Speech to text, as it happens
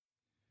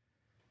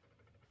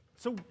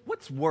So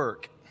what's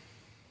work?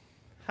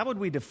 How would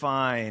we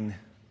define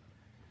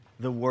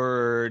the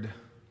word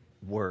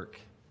work?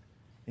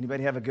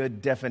 Anybody have a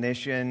good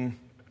definition?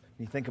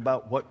 You think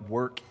about what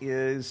work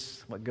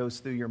is, what goes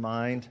through your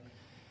mind?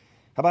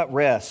 How about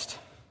rest?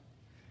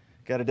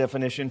 Got a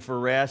definition for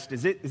rest?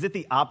 Is it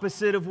the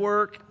opposite of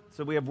work?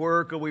 So we have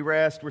work or we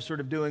rest, we're sort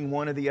of doing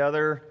one or the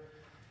other.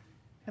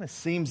 Kind of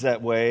seems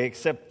that way,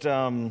 except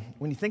when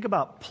you think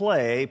about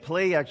play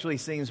actually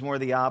seems more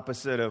the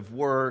opposite of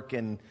work.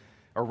 And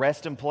are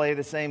rest and play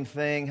the same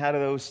thing? How do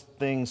those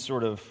things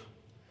sort of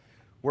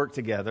work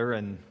together?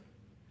 And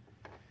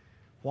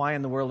why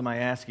in the world am I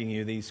asking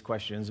you these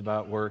questions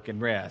about work and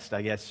rest?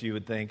 I guess you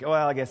would think,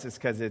 well, I guess it's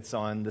because it's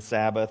on the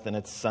Sabbath and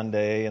it's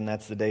Sunday and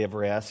that's the day of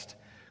rest.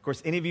 Of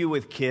course, any of you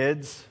with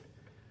kids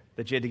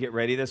that you had to get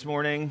ready this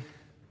morning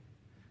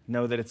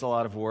know that it's a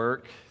lot of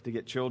work to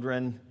get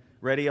children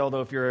ready. Although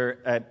if you're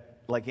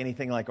at like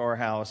anything like our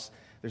house,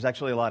 there's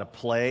actually a lot of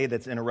play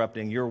that's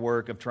interrupting your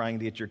work of trying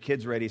to get your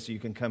kids ready so you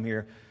can come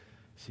here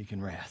so you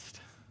can rest.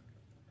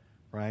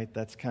 Right?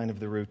 That's kind of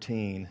the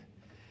routine.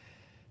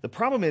 The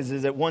problem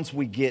is that once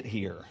we get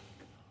here,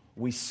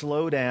 we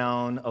slow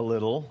down a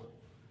little.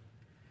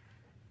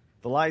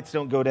 The lights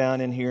don't go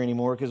down in here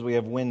anymore because we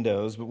have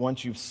windows, but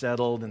once you've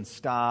settled and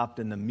stopped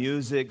and the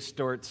music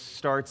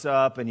starts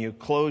up and you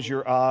close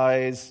your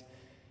eyes,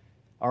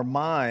 our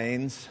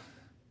minds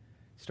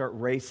start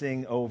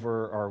racing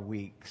over our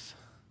weeks.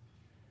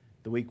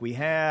 The week we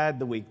had,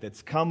 the week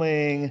that's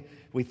coming.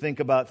 We think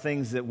about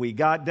things that we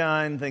got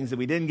done, things that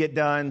we didn't get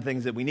done,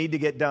 things that we need to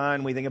get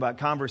done. We think about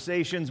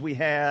conversations we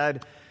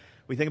had.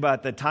 We think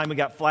about the time we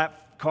got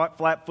caught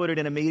flat-footed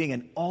in a meeting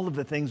and all of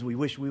the things we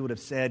wish we would have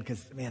said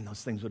because, man,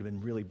 those things would have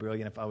been really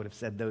brilliant if I would have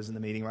said those in the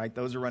meeting, right?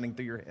 Those are running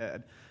through your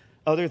head.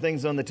 Other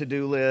things on the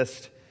to-do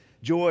list,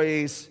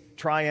 joys,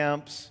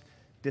 triumphs,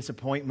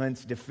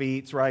 disappointments,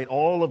 defeats, right?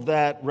 All of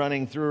that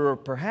running through, or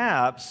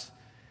perhaps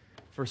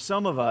for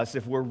some of us,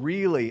 if we're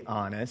really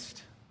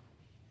honest,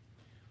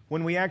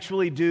 when we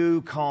actually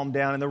do calm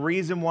down, and the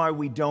reason why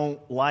we don't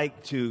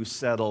like to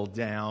settle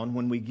down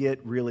when we get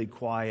really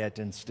quiet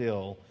and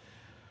still,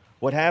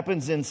 what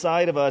happens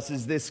inside of us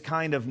is this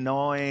kind of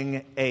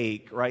gnawing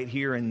ache right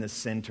here in the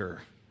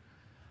center.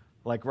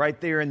 Like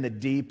right there in the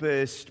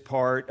deepest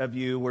part of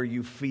you where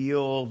you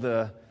feel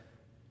the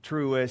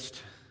truest,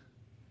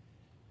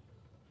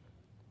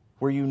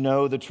 where you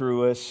know the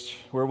truest,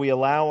 where we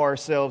allow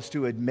ourselves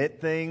to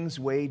admit things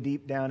way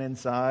deep down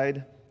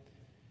inside.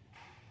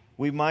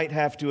 We might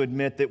have to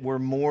admit that we're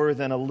more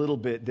than a little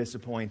bit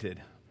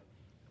disappointed.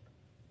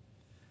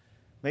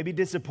 Maybe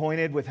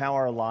disappointed with how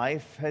our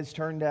life has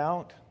turned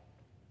out.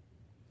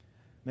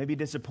 Maybe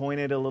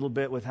disappointed a little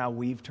bit with how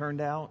we've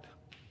turned out.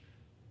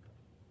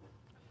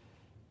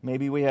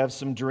 Maybe we have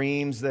some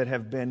dreams that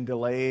have been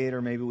delayed,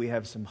 or maybe we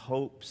have some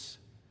hopes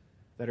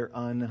that are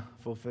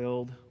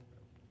unfulfilled.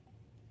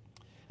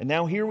 And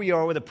now here we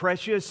are with a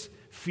precious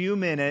few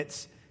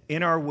minutes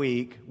in our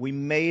week. We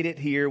made it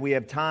here. We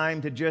have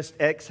time to just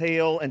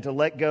exhale and to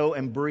let go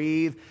and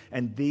breathe.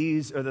 And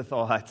these are the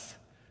thoughts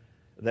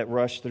that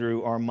rush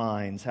through our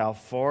minds. How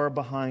far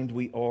behind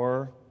we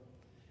are,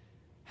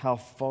 how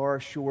far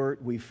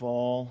short we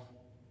fall,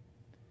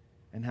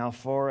 and how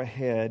far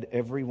ahead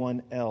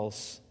everyone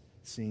else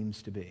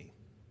seems to be.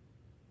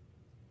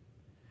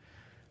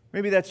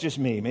 Maybe that's just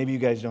me. Maybe you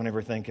guys don't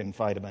ever think and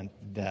fight about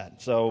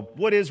that. So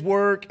what is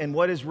work and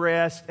what is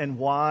rest and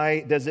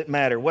why does it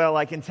matter? Well,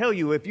 I can tell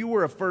you, if you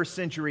were a first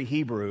century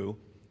Hebrew,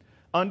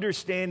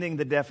 understanding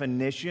the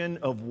definition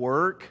of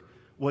work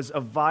was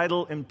of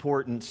vital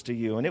importance to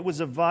you. And it was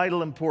of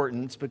vital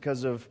importance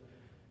because of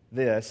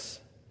this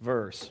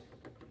verse.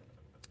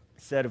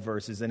 Set of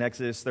verses in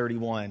Exodus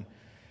 31.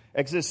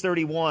 Exodus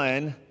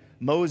 31,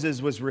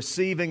 Moses was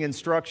receiving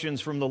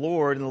instructions from the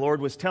Lord, and the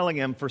Lord was telling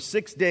him, for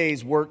 6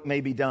 days work may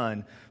be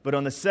done, but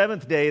on the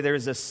seventh day there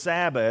is a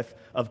Sabbath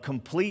of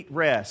complete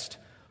rest,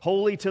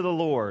 holy to the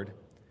Lord.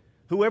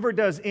 Whoever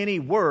does any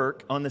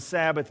work on the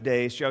Sabbath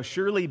day shall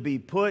surely be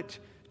put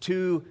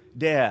to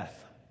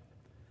death.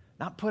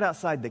 Not put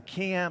outside the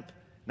camp,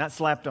 not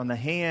slapped on the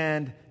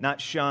hand,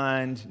 not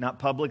shunned, not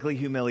publicly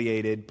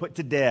humiliated, put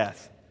to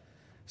death.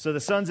 So the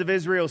sons of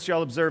Israel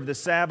shall observe the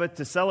Sabbath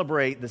to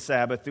celebrate the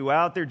Sabbath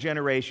throughout their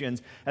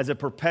generations as a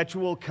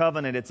perpetual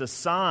covenant. It's a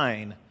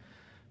sign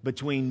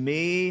between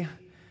me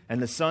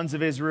and the sons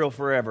of Israel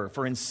forever.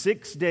 For in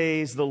 6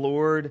 days the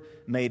Lord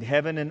made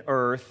heaven and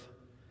earth,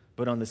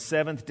 but on the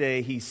seventh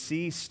day he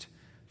ceased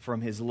from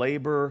his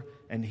labor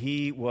and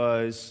he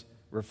was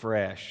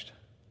refreshed.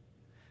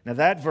 Now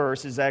that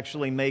verse is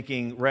actually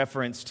making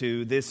reference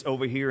to this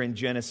over here in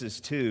Genesis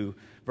 2.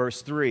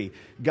 Verse 3,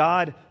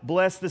 God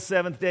blessed the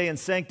seventh day and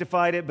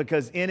sanctified it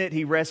because in it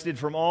he rested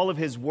from all of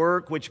his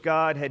work which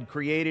God had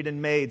created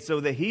and made. So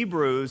the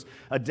Hebrews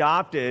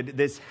adopted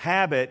this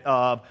habit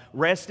of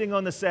resting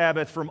on the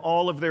Sabbath from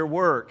all of their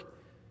work.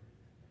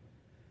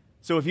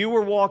 So if you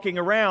were walking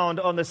around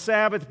on the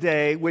Sabbath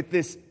day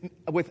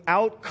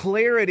without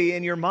clarity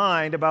in your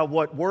mind about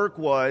what work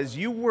was,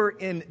 you were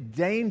in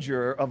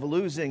danger of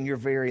losing your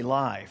very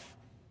life.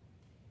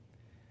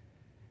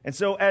 And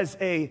so as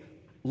a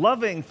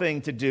loving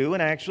thing to do,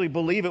 and I actually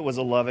believe it was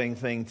a loving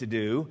thing to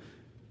do,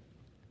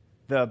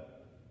 the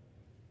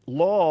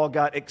law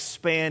got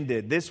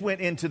expanded. This went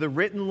into the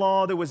written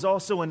law. There was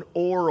also an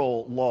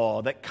oral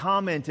law that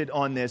commented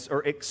on this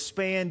or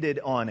expanded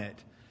on it.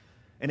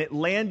 And it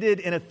landed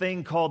in a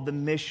thing called the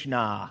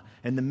Mishnah.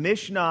 And the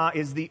Mishnah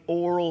is the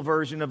oral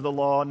version of the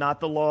law, not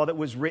the law that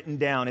was written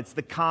down. It's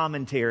the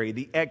commentary,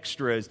 the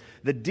extras,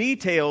 the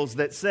details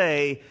that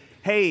say,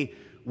 hey,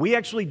 we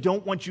actually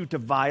don't want you to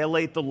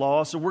violate the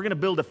law, so we're going to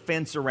build a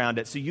fence around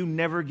it so you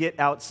never get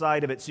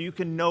outside of it, so you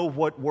can know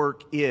what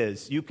work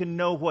is. You can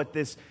know what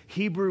this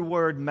Hebrew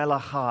word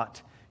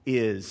melachat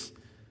is.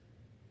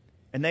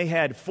 And they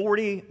had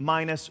 40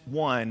 minus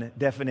 1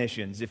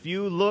 definitions. If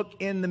you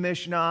look in the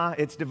Mishnah,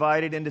 it's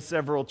divided into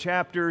several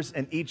chapters,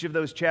 and each of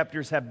those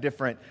chapters have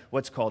different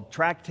what's called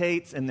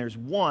tractates, and there's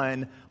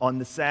one on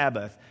the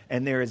Sabbath.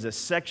 And there is a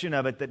section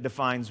of it that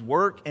defines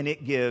work, and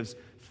it gives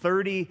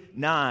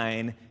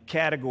 39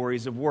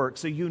 categories of work.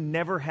 So you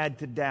never had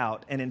to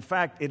doubt. And in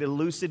fact, it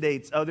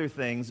elucidates other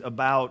things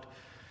about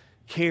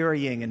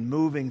carrying and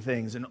moving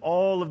things and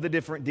all of the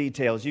different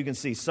details. You can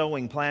see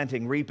sowing,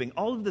 planting, reaping,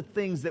 all of the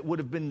things that would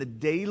have been the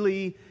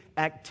daily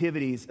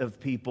activities of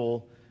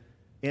people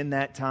in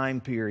that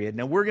time period.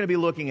 Now, we're going to be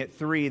looking at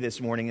 3 this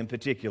morning in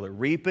particular: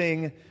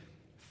 reaping,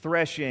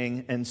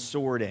 threshing, and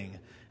sorting.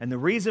 And the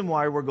reason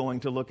why we're going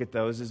to look at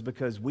those is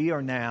because we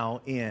are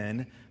now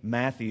in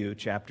Matthew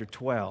chapter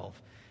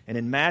 12. And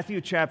in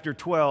Matthew chapter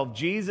 12,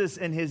 Jesus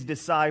and his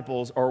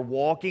disciples are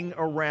walking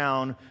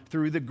around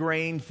through the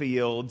grain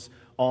fields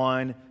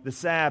on the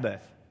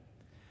Sabbath.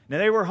 Now,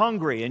 they were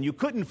hungry, and you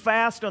couldn't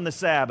fast on the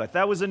Sabbath.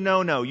 That was a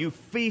no-no. You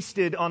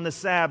feasted on the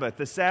Sabbath.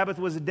 The Sabbath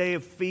was a day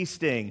of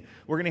feasting.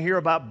 We're going to hear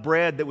about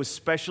bread that was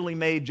specially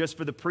made just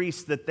for the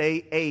priests that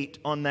they ate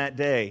on that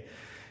day.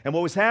 And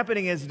what was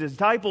happening is the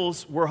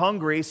disciples were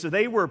hungry, so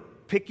they were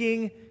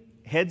picking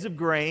heads of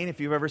grain. If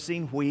you've ever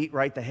seen wheat,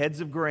 right, the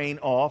heads of grain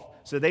off.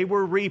 So they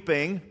were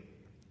reaping.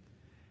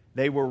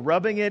 They were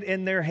rubbing it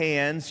in their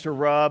hands to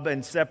rub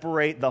and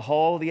separate the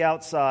hull of the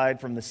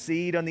outside from the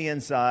seed on the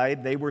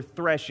inside. They were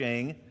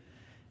threshing,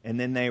 and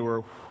then they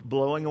were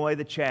blowing away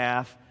the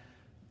chaff,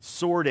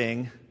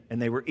 sorting,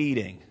 and they were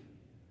eating.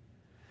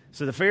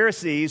 So the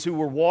Pharisees who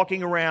were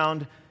walking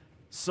around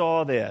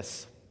saw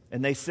this.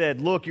 And they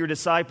said, look, your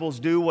disciples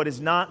do what is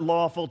not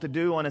lawful to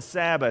do on a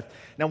Sabbath.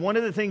 Now, one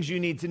of the things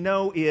you need to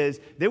know is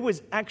there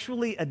was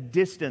actually a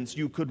distance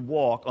you could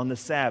walk on the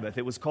Sabbath.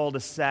 It was called a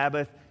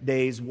Sabbath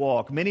day's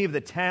walk. Many of the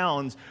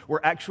towns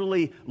were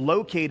actually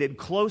located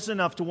close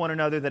enough to one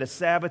another that a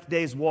Sabbath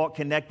day's walk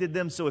connected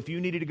them. So if you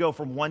needed to go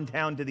from one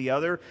town to the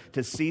other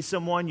to see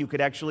someone, you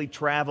could actually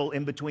travel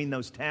in between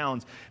those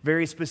towns.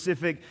 Very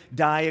specific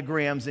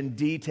diagrams and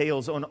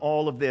details on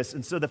all of this.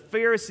 And so the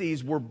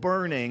Pharisees were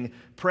burning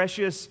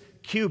precious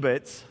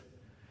cubits,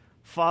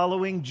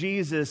 following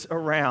Jesus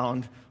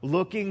around,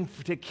 looking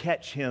to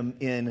catch him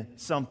in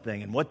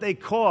something. And what they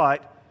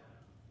caught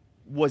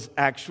was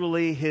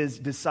actually his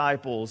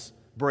disciples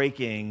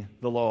breaking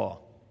the law.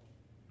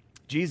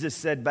 Jesus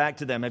said back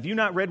to them, have you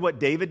not read what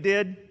David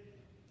did?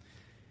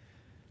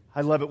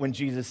 I love it when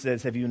Jesus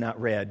says, have you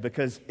not read?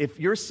 Because if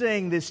you're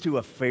saying this to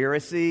a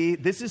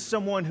Pharisee, this is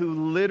someone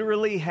who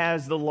literally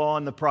has the law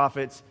and the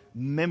prophets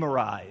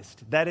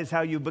memorized. That is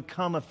how you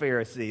become a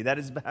Pharisee. That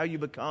is how you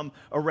become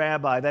a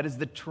rabbi. That is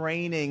the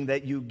training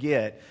that you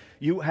get.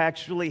 You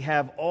actually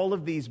have all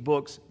of these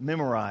books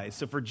memorized.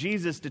 So for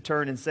Jesus to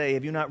turn and say,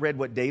 have you not read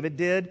what David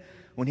did?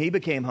 When he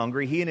became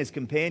hungry, he and his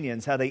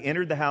companions, how they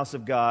entered the house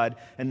of God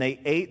and they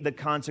ate the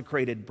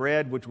consecrated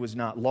bread, which was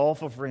not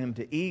lawful for him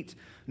to eat,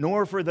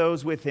 nor for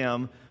those with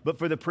him, but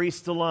for the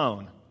priests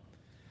alone.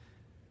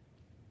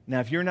 Now,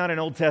 if you're not an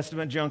Old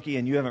Testament junkie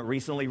and you haven't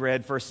recently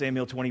read 1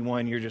 Samuel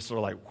 21, you're just sort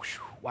of like,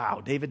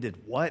 wow, David did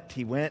what?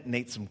 He went and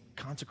ate some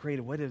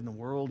consecrated, what in the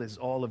world is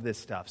all of this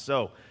stuff?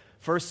 So,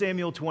 1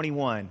 Samuel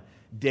 21,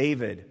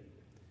 David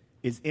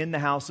is in the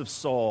house of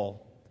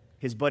Saul.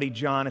 His buddy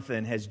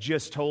Jonathan has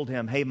just told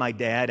him, hey, my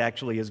dad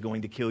actually is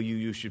going to kill you.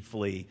 You should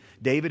flee.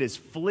 David is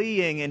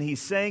fleeing, and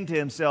he's saying to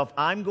himself,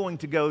 I'm going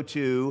to go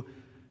to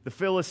the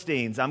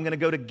Philistines. I'm going to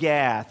go to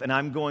Gath, and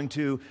I'm going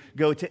to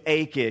go to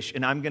Achish,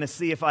 and I'm going to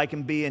see if I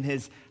can be in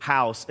his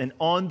house. And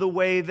on the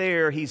way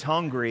there, he's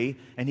hungry,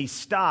 and he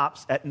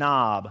stops at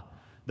Nob,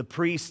 the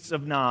priests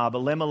of Nob.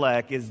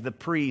 Elimelech is the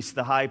priest,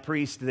 the high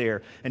priest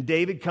there. And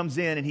David comes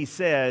in, and he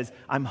says,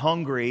 I'm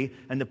hungry.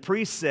 And the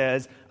priest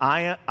says,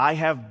 I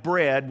have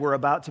bread. We're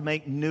about to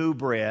make new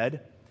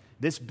bread.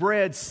 This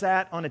bread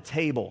sat on a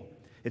table.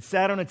 It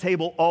sat on a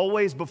table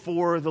always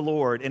before the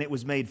Lord, and it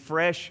was made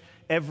fresh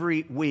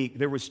every week.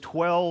 There was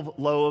 12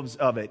 loaves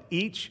of it.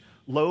 Each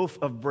loaf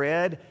of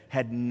bread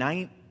had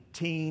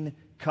 19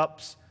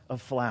 cups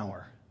of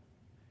flour.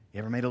 You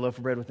ever made a loaf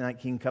of bread with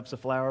 19 cups of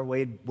flour?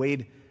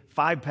 Weighed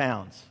 5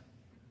 pounds.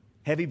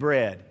 Heavy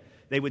bread.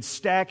 They would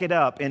stack it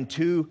up in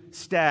 2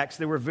 stacks.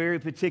 They were very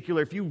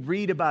particular. If you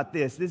read about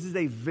this is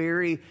a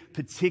very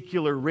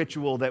particular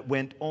ritual that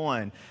went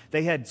on.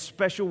 They had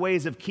special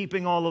ways of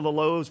keeping all of the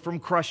loaves from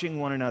crushing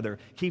one another,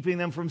 keeping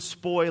them from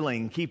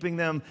spoiling, keeping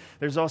them.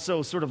 There's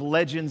also sort of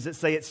legends that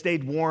say it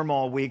stayed warm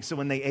all week, so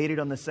when they ate it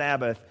on the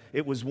Sabbath,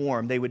 it was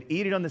warm. They would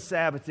eat it on the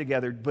Sabbath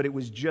together, but it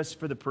was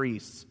just for the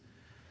priests.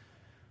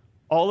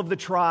 All of the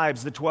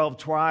tribes, the 12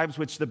 tribes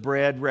which the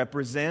bread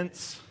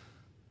represents,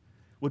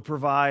 would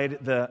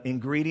provide the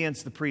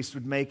ingredients, the priest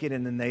would make it,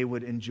 and then they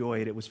would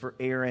enjoy it. It was for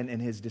Aaron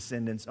and his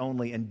descendants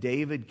only. And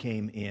David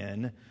came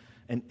in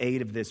and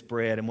ate of this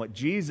bread. And what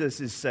Jesus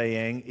is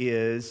saying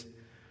is,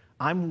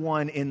 I'm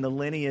one in the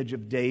lineage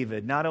of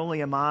David. Not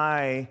only am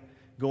I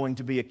going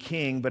to be a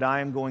king, but I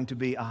am going to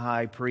be a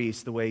high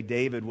priest, the way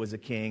David was a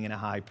king and a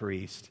high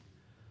priest.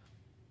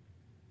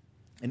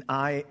 And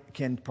I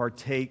can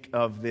partake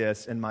of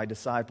this, and my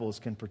disciples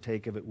can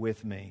partake of it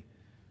with me.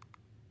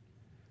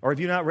 Or have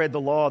you not read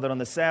the law that on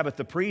the Sabbath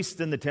the priests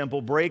in the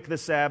temple break the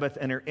Sabbath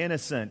and are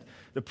innocent?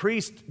 The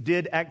priests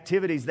did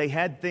activities, they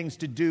had things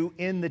to do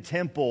in the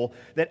temple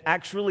that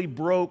actually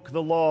broke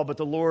the law, but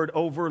the Lord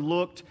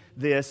overlooked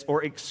this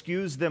or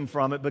excused them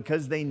from it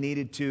because they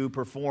needed to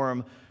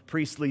perform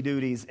priestly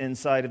duties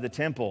inside of the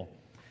temple.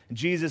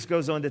 Jesus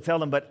goes on to tell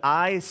them, but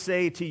I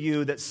say to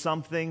you that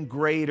something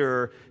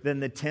greater than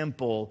the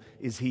temple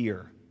is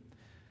here.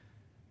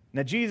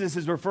 Now, Jesus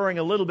is referring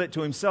a little bit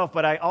to himself,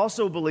 but I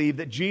also believe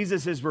that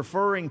Jesus is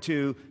referring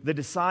to the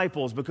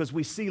disciples, because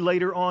we see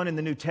later on in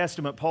the New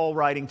Testament Paul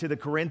writing to the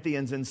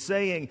Corinthians and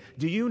saying,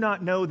 do you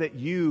not know that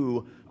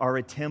you are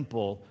a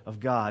temple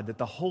of God, that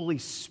the Holy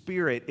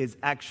Spirit is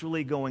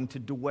actually going to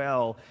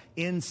dwell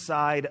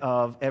inside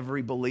of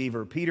every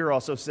believer? Peter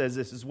also says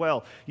this as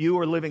well. You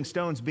are living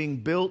stones being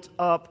built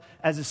up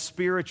as a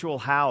spiritual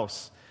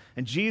house.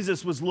 And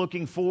Jesus was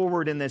looking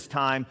forward in this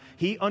time.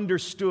 He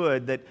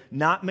understood that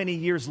not many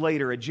years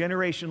later, a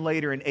generation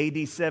later in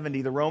AD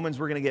 70, the Romans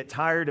were going to get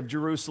tired of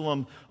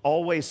Jerusalem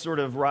always sort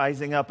of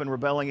rising up and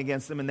rebelling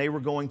against them, and they were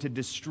going to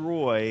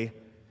destroy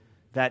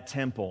that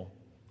temple.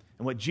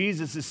 And what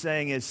Jesus is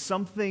saying is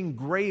something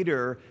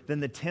greater than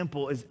the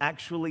temple is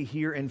actually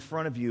here in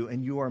front of you,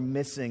 and you are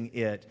missing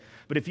it.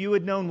 But if you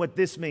had known what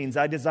this means,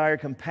 I desire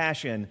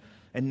compassion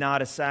and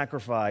not a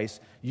sacrifice,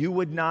 you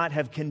would not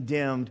have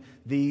condemned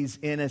these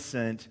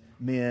innocent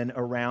men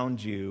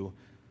around you.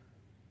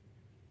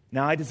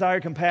 Now, I desire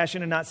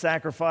compassion and not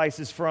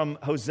sacrifice is from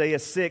Hosea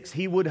 6.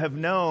 He would have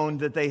known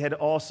that they had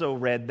also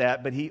read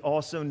that, but he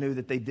also knew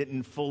that they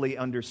didn't fully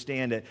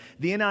understand it.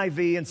 The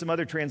NIV and some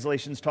other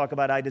translations talk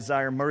about I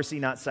desire mercy,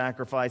 not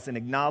sacrifice, and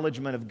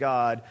acknowledgement of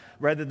God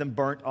rather than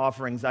burnt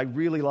offerings. I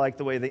really like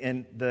the way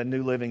the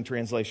New Living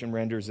Translation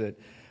renders it.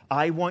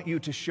 I want you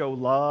to show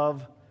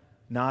love,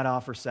 not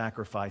offer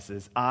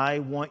sacrifices. I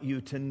want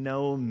you to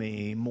know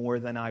me more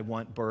than I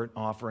want burnt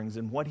offerings.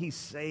 And what he's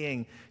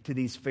saying to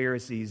these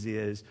Pharisees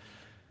is,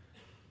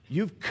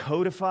 you've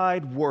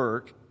codified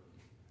work,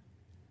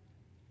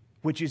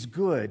 which is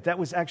good. That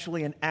was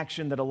actually an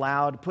action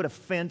that put a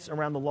fence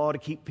around the law to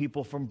keep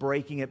people from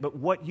breaking it. But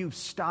what you've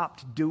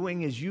stopped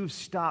doing is you've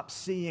stopped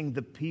seeing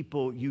the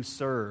people you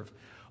serve.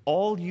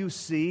 All you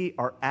see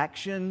are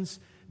actions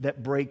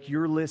that break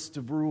your list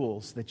of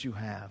rules that you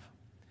have.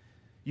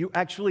 You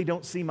actually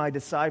don't see my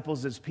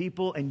disciples as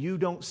people, and you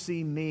don't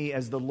see me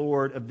as the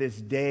Lord of this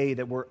day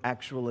that we're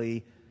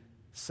actually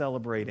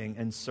celebrating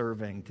and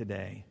serving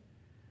today.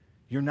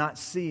 You're not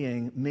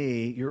seeing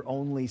me, you're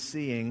only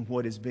seeing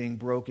what is being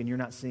broken. You're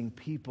not seeing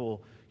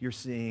people, you're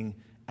seeing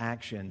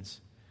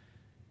actions.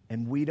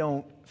 And we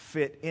don't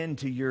fit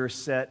into your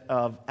set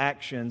of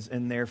actions,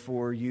 and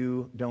therefore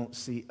you don't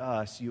see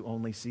us, you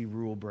only see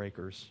rule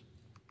breakers.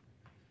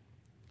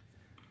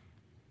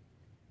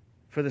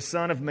 For the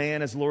Son of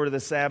Man is Lord of the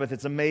Sabbath.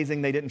 It's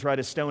amazing they didn't try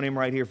to stone him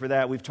right here for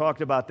that. We've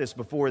talked about this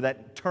before.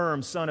 That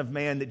term, Son of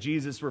Man, that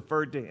Jesus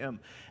referred to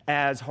him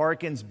as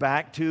harkens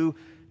back to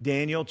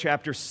Daniel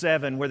chapter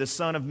 7, where the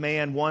Son of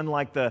Man, one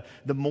like the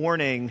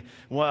morning,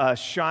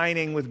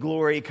 shining with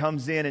glory,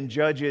 comes in and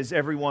judges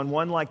everyone.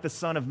 One like the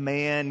Son of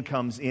Man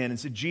comes in. And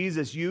so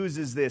Jesus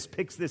uses this,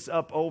 picks this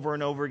up over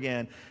and over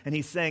again. And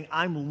he's saying,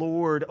 I'm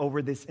Lord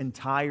over this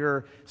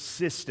entire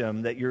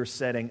system that you're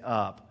setting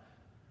up.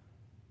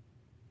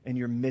 And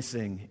you're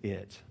missing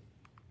it.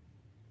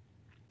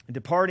 And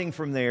departing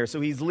from there, so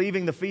he's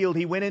leaving the field,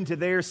 he went into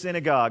their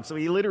synagogue. So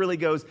he literally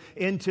goes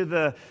into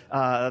the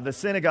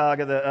synagogue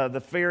of the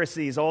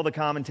Pharisees. All the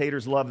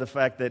commentators love the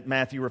fact that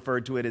Matthew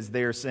referred to it as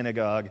their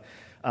synagogue,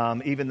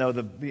 even though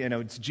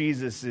it's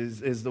Jesus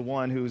is the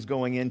one who's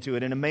going into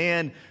it. And a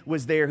man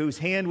was there whose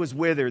hand was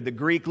withered. The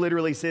Greek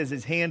literally says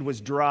his hand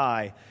was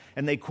dry.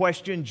 And they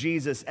questioned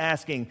Jesus,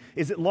 asking,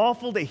 is it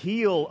lawful to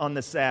heal on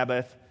the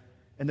Sabbath?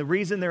 And the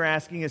reason they're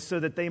asking is so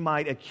that they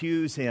might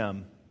accuse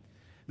him.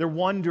 They're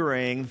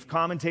wondering,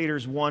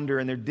 commentators wonder,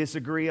 and they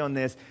disagree on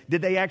this.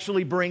 Did they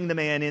actually bring the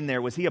man in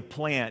there? Was he a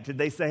plant? Did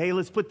they say, hey,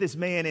 let's put this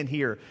man in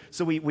here?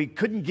 So we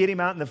couldn't get him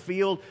out in the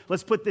field.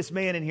 Let's put this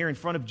man in here in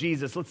front of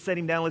Jesus. Let's set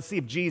him down. Let's see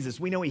if Jesus,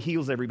 we know he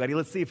heals everybody.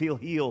 Let's see if he'll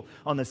heal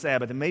on the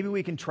Sabbath. And maybe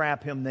we can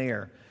trap him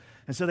there.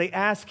 And so they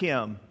ask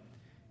him,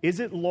 is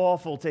it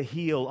lawful to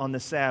heal on the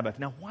Sabbath?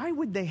 Now, why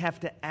would they have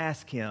to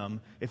ask him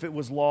if it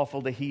was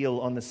lawful to heal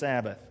on the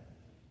Sabbath?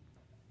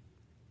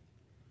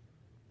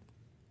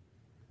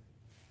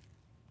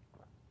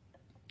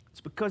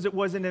 Because it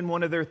wasn't in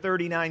one of their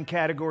 39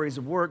 categories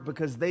of work,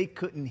 because they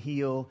couldn't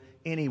heal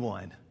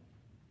anyone.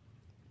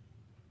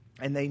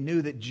 And they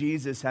knew that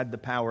Jesus had the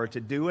power to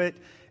do it,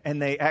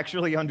 and they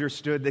actually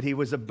understood that he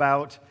was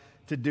about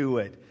to do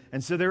it.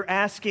 And so they're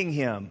asking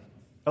him,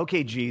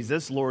 okay,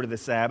 Jesus, Lord of the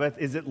Sabbath,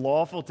 is it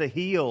lawful to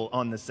heal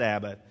on the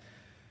Sabbath?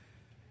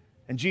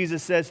 And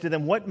Jesus says to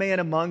them, what man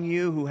among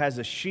you who has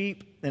a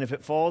sheep, and if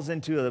it falls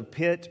into a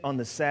pit on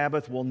the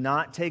Sabbath, will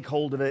not take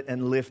hold of it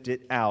and lift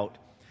it out?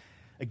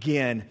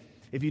 Again,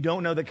 if you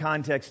don't know the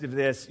context of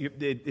this,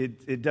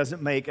 it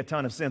doesn't make a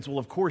ton of sense. Well,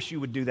 of course you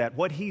would do that.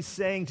 What he's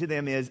saying to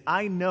them is,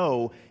 I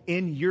know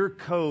in your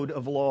code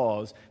of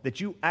laws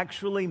that you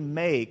actually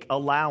make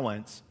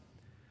allowance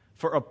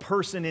for a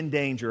person in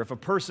danger. If a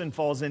person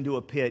falls into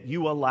a pit,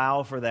 you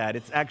allow for that.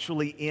 It's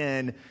actually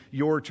in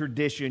your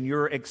tradition,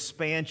 your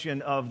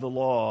expansion of the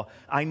law.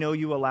 I know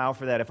you allow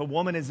for that. If a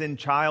woman is in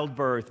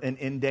childbirth and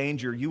in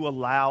danger, you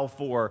allow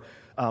for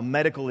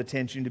medical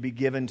attention to be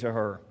given to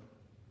her.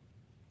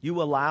 You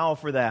allow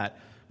for that.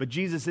 But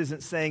Jesus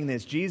isn't saying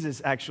this.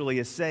 Jesus actually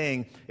is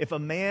saying, if a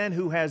man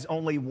who has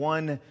only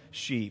one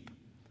sheep,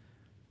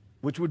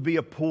 which would be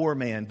a poor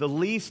man, the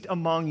least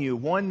among you,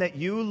 one that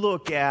you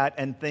look at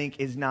and think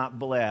is not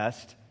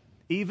blessed,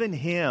 even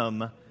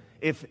him,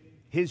 if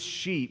his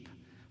sheep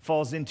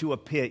falls into a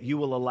pit, you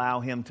will allow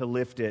him to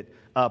lift it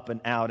up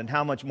and out. And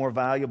how much more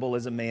valuable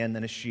is a man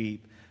than a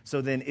sheep? So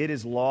then it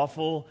is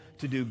lawful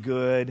to do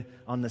good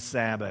on the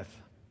Sabbath.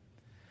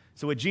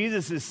 So what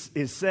Jesus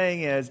is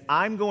saying is,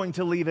 I'm going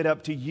to leave it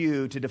up to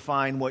you to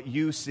define what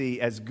you see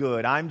as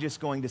good. I'm just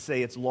going to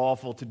say it's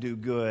lawful to do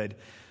good.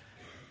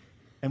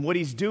 And what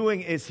he's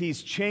doing is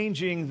he's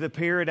changing the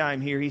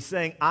paradigm here. He's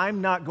saying,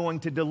 I'm not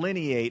going to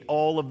delineate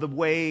all of the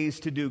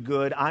ways to do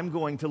good. I'm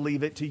going to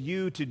leave it to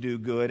you to do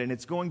good. And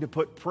it's going to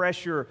put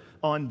pressure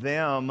on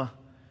them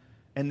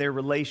and their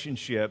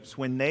relationships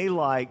when they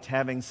liked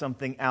having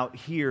something out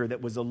here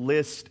that was a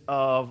list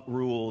of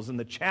rules. And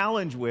the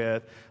challenge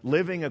with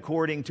living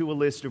according to a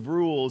list of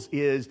rules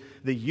is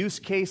the use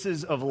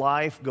cases of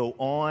life go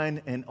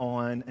on and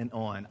on and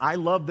on. I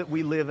love that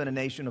we live in a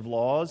nation of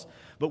laws,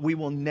 but we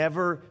will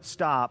never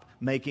stop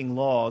making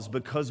laws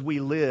because we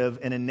live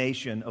in a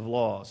nation of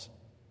laws.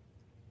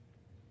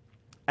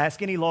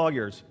 Ask any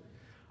lawyers.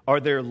 Are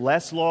there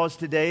less laws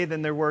today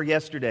than there were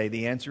yesterday?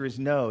 The answer is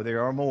no,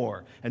 there are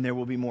more. And there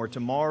will be more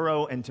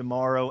tomorrow and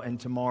tomorrow and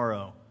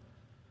tomorrow.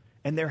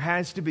 And there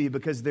has to be,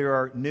 because there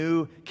are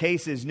new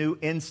cases, new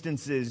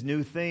instances,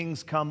 new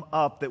things come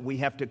up that we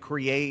have to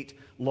create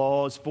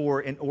laws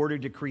for in order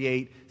to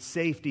create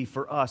safety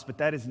for us. But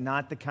that is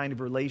not the kind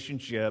of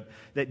relationship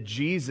that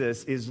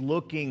Jesus is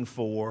looking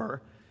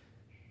for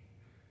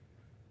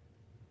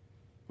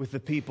with the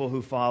people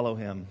who follow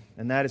him.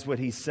 And that is what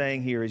he's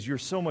saying here, is you're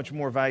so much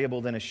more valuable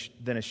than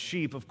a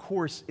sheep. Of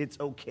course, it's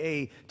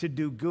okay to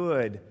do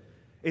good.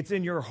 It's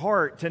in your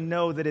heart to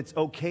know that it's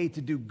okay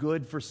to do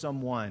good for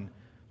someone.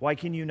 Why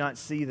can you not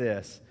see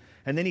this?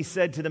 And then he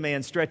said to the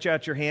man, stretch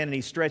out your hand, and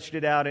he stretched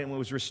it out, and it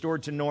was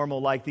restored to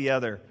normal like the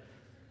other.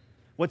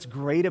 What's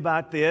great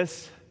about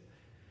this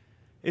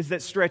is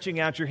that stretching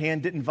out your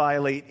hand didn't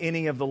violate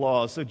any of the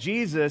laws. So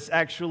Jesus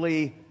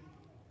actually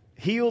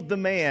healed the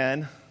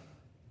man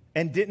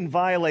and didn't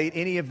violate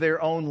any of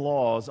their own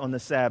laws on the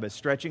Sabbath.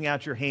 Stretching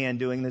out your hand,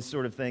 doing this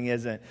sort of thing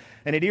isn't.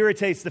 And it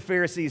irritates the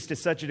Pharisees to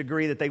such a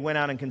degree that they went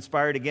out and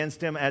conspired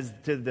against him as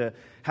to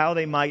how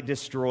they might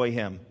destroy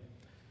him.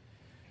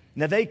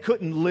 Now, they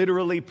couldn't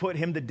literally put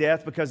him to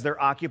death because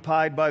they're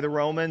occupied by the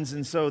Romans,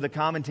 and so the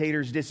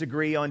commentators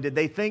disagree on, did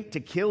they think to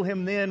kill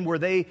him then? Were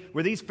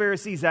these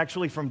Pharisees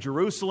actually from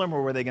Jerusalem,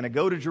 or were they going to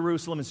go to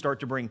Jerusalem and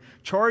start to bring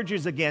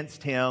charges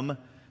against him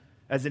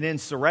as an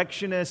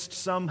insurrectionist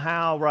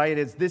somehow, right?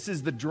 This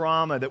is the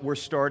drama that we're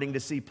starting to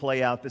see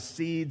play out, the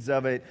seeds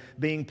of it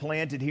being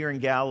planted here in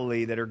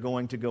Galilee that are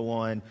going to go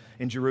on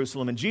in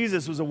Jerusalem. And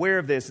Jesus was aware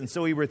of this, and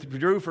so he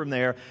withdrew from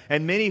there,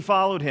 and many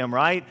followed him,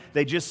 right?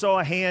 They just saw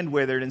a hand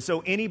withered, and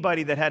so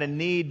anybody that had a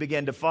need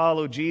began to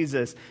follow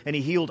Jesus, and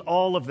he healed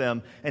all of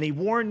them, and he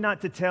warned not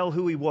to tell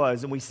who he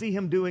was. And we see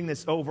him doing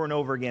this over and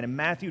over again, and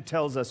Matthew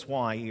tells us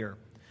why here.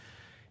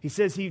 He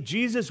says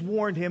Jesus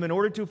warned him in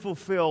order to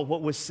fulfill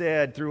what was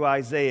said through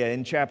Isaiah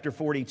in chapter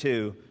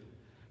 42.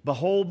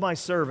 Behold my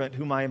servant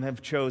whom I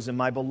have chosen,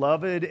 my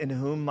beloved in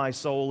whom my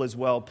soul is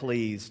well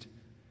pleased.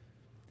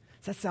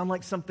 Does that sound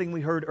like something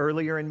we heard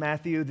earlier in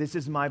Matthew? This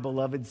is my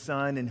beloved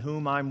son in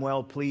whom I'm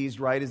well pleased,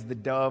 right as the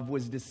dove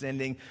was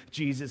descending.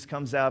 Jesus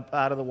comes out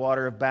of the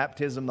water of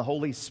baptism. The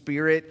Holy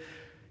Spirit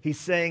He's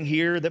saying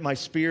here that my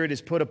Spirit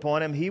is put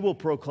upon him. He will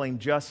proclaim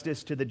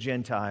justice to the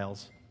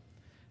Gentiles.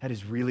 That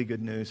is really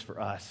good news for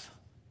us.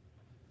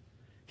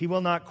 He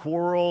will not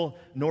quarrel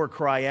nor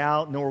cry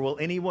out, nor will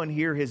anyone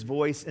hear his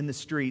voice in the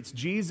streets.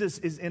 Jesus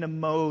is in a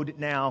mode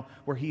now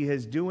where he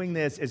is doing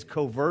this as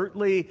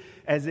covertly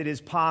as it is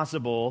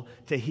possible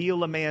to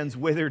heal a man's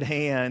withered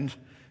hand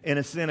in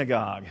a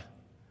synagogue.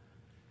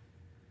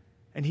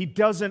 And he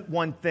doesn't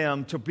want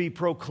them to be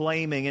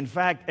proclaiming. In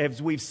fact,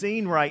 as we've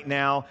seen right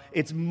now,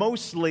 it's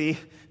mostly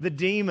the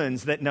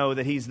demons that know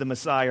that he's the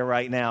Messiah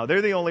right now.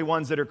 They're the only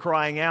ones that are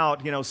crying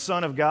out,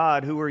 Son of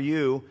God, who are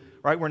you?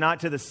 Right? We're not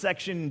to the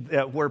section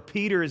where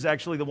Peter is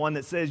actually the one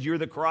that says, you're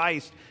the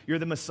Christ, you're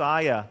the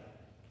Messiah.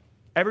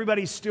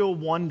 Everybody's still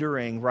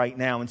wondering right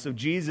now, and so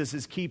Jesus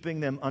is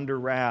keeping them under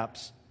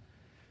wraps.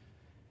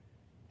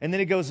 And then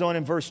it goes on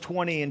in verse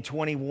 20 and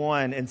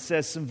 21 and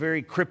says some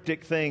very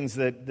cryptic things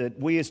that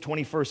we as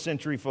 21st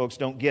century folks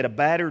don't get. A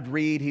battered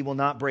reed he will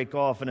not break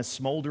off, and a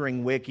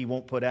smoldering wick he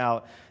won't put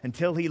out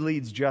until he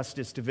leads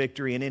justice to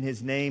victory, and in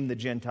his name the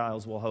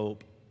Gentiles will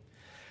hope.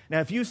 Now,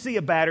 if you see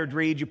a battered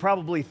reed, you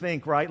probably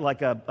think, right,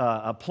 like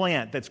a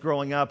plant that's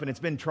growing up and it's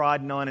been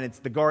trodden on and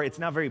it's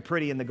not very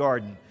pretty in the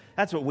garden.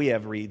 That's what we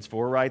have reeds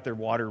for, right? They're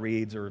water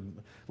reeds or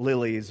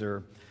lilies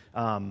or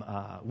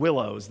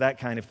willows, that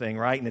kind of thing,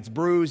 right? And it's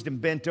bruised and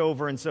bent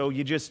over, and so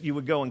you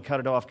would go and cut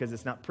it off because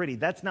it's not pretty.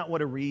 That's not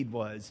what a reed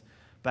was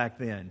back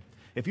then.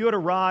 If you had a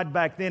rod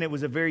back then, it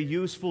was a very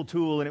useful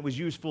tool, and it was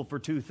useful for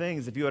two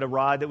things. If you had a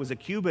rod that was a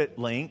cubit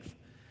length,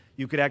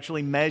 you could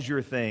actually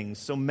measure things.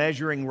 So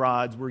measuring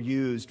rods were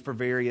used for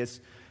various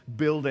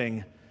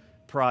building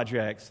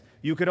projects.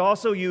 You could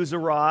also use a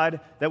rod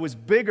that was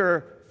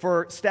bigger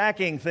for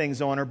stacking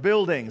things on or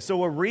building.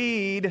 So a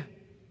reed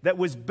that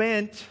was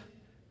bent,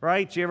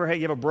 right? You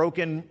have a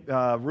broken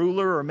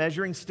ruler or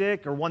measuring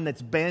stick, or one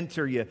that's bent,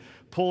 or you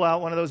pull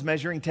out one of those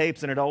measuring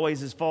tapes and it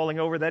always is falling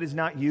over. That is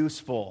not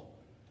useful.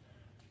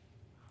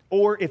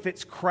 Or if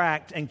it's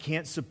cracked and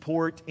can't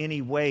support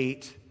any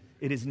weight,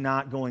 it is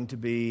not going to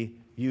be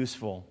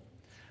useful.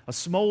 A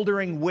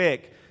smoldering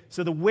wick.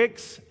 So the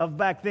wicks of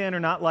back then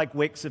are not like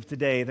wicks of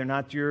today. They're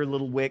not your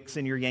little wicks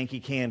in your Yankee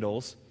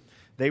candles.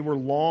 They were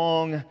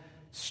long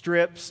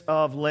strips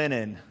of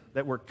linen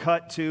that were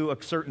cut to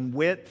a certain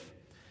width,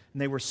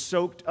 and they were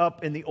soaked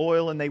up in the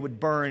oil and they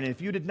would burn. And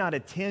if you did not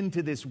attend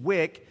to this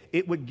wick,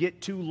 it would get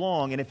too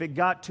long. And if it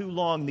got too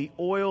long, the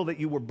oil that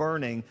you were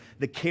burning,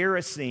 the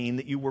kerosene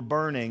that you were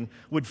burning,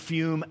 would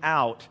fume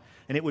out.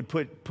 And it would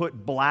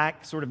put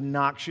black, sort of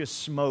noxious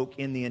smoke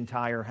in the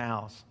entire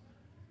house.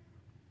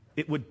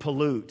 It would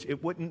pollute.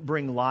 It wouldn't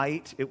bring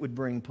light. It would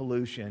bring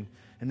pollution.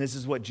 And this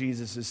is what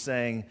Jesus is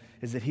saying,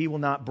 is that he will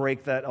not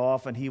break that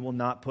off and he will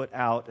not put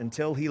out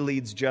until he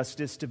leads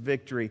justice to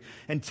victory.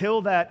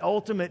 Until that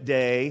ultimate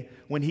day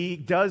when he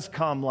does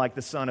come like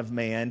the Son of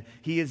Man,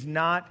 he is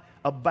not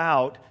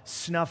about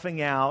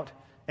snuffing out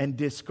and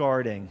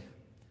discarding.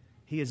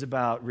 He is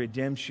about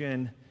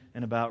redemption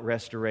and about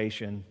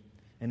restoration.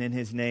 And in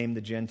his name,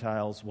 the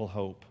Gentiles will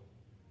hope.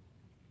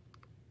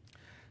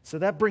 So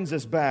that brings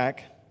us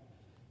back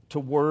to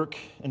work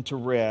and to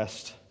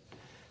rest.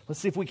 Let's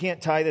see if we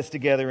can't tie this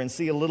together and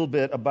see a little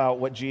bit about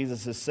what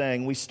Jesus is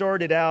saying. We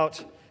started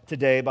out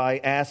today by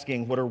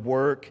asking what are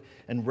work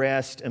and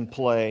rest and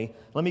play.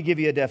 Let me give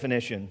you a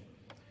definition.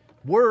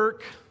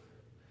 Work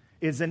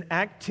is an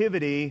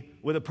activity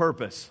with a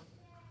purpose.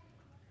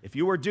 If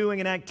you are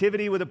doing an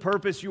activity with a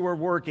purpose, you are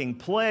working.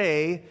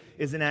 Play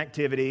is an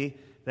activity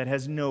that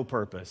has no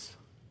purpose.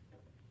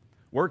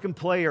 Work and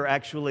play are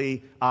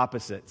actually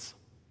opposites.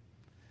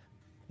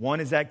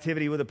 One is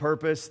activity with a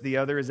purpose, the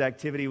other is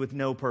activity with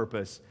no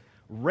purpose.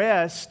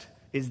 Rest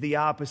is the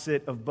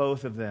opposite of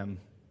both of them.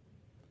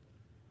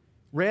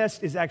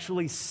 Rest is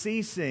actually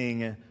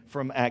ceasing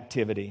from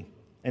activity.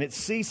 And it's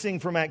ceasing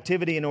from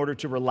activity in order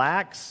to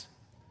relax,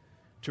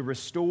 to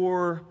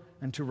restore,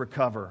 and to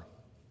recover.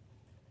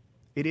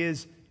 It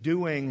is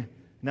doing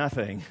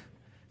nothing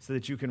so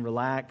that you can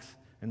relax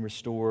and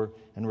restore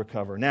and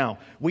recover. Now,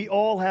 we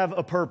all have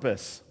a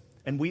purpose,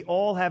 and we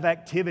all have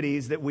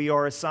activities that we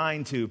are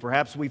assigned to.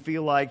 Perhaps we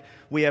feel like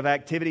we have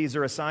activities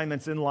or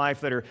assignments in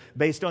life that are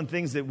based on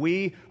things that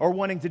we are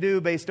wanting to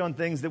do, based on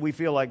things that we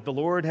feel like the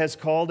Lord has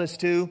called us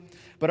to.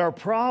 But our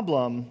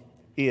problem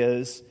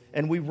is,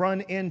 and we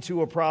run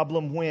into a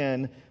problem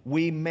when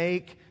we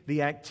make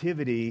the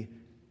activity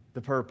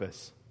the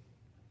purpose.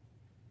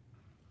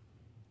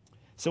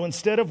 So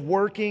instead of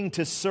working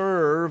to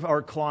serve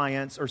our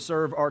clients or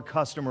serve our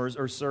customers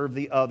or serve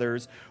the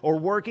others, or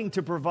working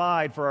to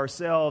provide for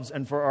ourselves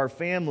and for our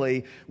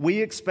family,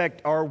 we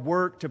expect our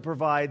work to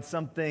provide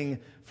something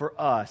for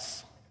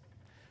us,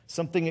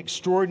 something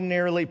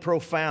extraordinarily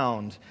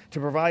profound,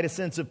 to provide a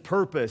sense of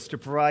purpose, to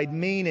provide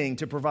meaning,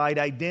 to provide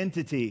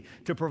identity,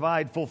 to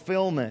provide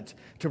fulfillment,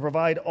 to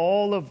provide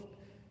all of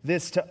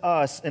this to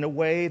us in a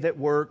way that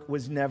work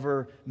was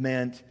never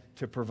meant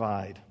to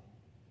provide.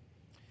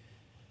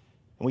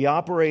 And we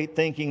operate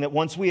thinking that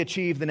once we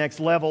achieve the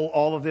next level,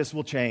 all of this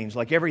will change.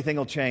 Like everything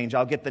will change.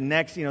 I'll get the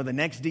next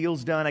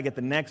deal's done. I get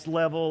the next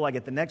level. I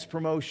get the next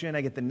promotion.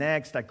 I get the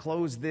next. I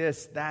close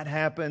this. That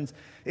happens.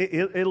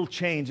 It'll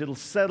change. It'll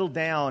settle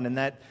down. And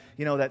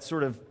that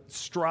sort of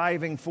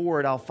striving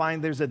forward, I'll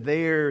find there's a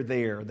there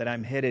that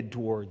I'm headed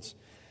towards.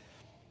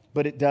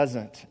 But it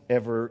doesn't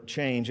ever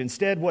change.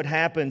 Instead, what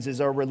happens is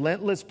our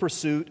relentless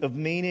pursuit of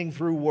meaning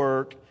through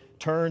work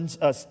turns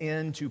us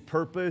into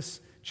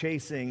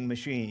purpose-chasing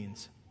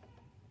machines.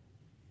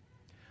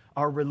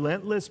 Our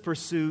relentless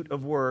pursuit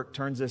of work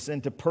turns us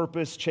into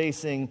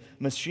purpose-chasing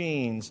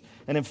machines.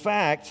 And in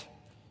fact,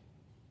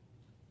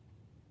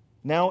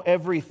 now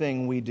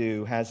everything we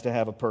do has to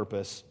have a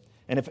purpose.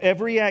 And if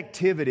every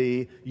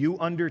activity you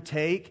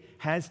undertake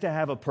has to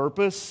have a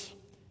purpose,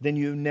 then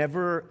you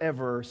never,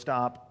 ever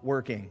stop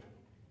working.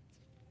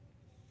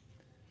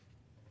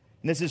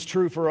 And this is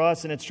true for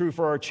us, and it's true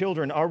for our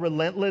children. Our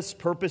relentless,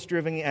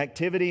 purpose-driven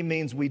activity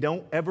means we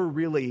don't ever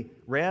really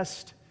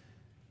rest,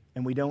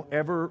 and we don't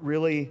ever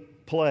really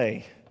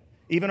play.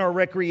 Even our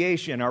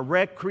recreation, our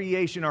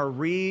recreation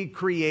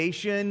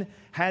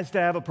has to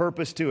have a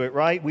purpose to it,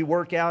 right? We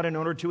work out in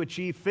order to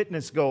achieve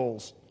fitness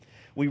goals.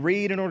 We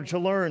read in order to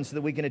learn so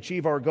that we can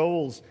achieve our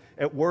goals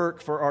at work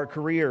for our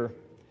career.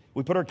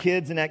 We put our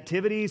kids in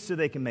activities so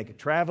they can make a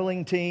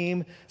traveling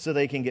team, so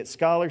they can get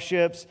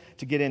scholarships,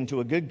 to get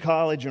into a good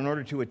college in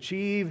order to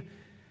achieve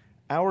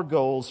our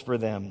goals for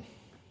them.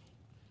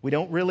 We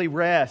don't really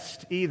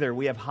rest either.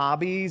 We have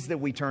hobbies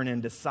that we turn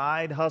into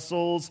side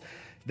hustles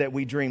that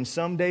we dream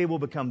someday will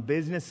become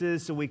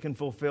businesses so we can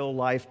fulfill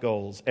life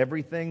goals.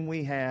 Everything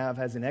we have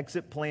has an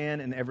exit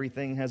plan and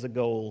everything has a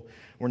goal.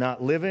 We're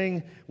not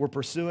living, we're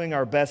pursuing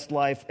our best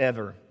life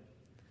ever.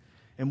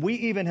 And we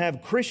even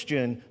have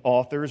Christian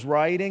authors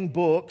writing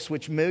books,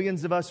 which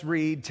millions of us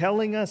read,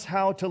 telling us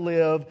how to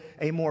live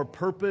a more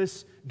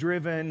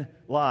purpose-driven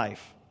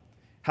life,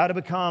 how to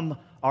become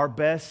our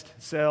best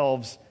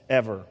selves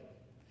ever.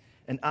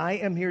 And I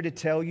am here to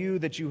tell you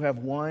that you have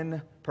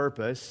one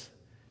purpose,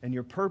 and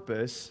your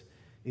purpose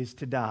is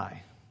to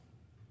die.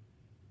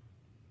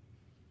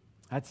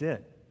 That's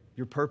it.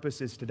 Your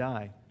purpose is to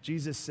die.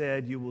 Jesus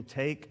said, "You will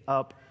take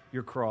up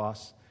your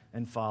cross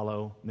and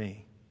follow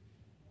me."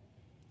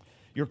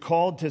 You're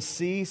called to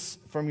cease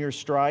from your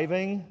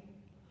striving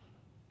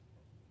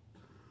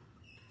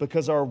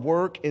because our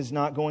work is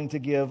not going to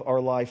give our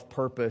life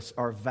purpose.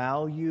 Our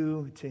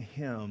value to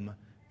Him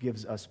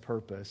gives us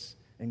purpose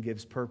and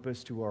gives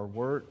purpose to our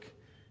work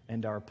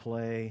and our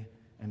play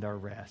and our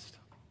rest.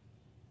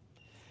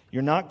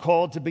 You're not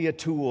called to be a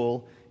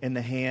tool in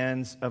the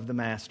hands of the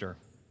master.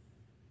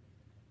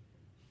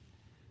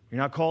 You're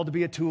not called to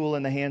be a tool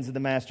in the hands of the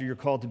master. You're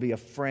called to be a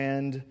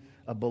friend,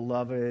 a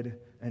beloved,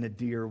 and a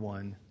dear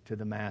one to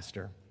the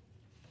master.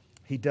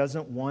 He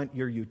doesn't want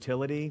your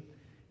utility.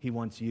 He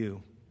wants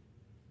you.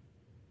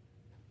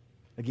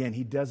 Again,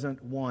 He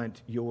doesn't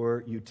want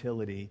your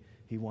utility.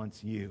 He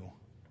wants you.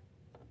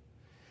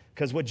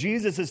 Because what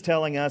Jesus is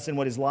telling us and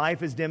what His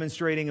life is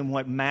demonstrating and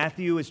what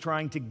Matthew is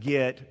trying to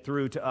get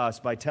through to us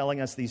by telling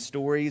us these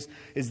stories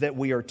is that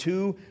we are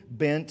too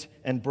bent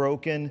and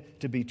broken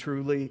to be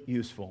truly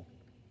useful.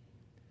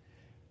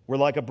 We're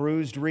like a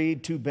bruised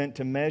reed, too bent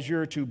to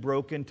measure, too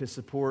broken to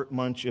support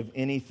much of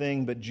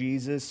anything, but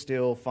Jesus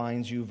still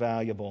finds you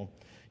valuable.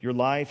 Your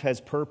life has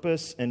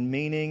purpose and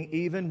meaning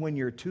even when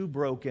you're too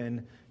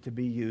broken to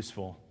be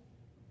useful.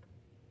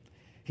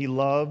 He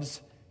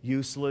loves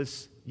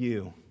useless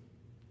you.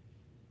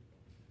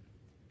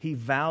 He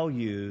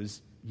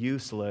values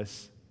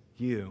useless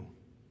you.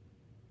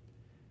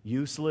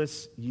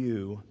 Useless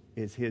you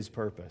is His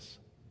purpose.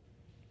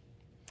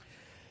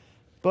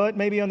 But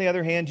maybe on the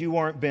other hand, you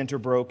aren't bent or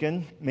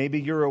broken.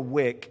 Maybe you're a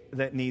wick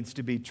that needs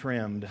to be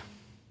trimmed.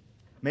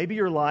 Maybe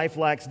your life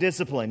lacks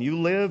discipline. You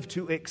live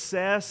to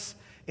excess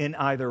in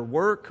either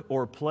work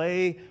or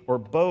play or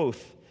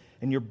both.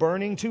 And you're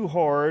burning too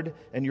hard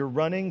and you're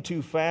running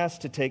too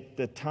fast to take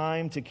the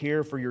time to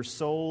care for your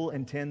soul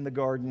and tend the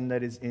garden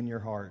that is in your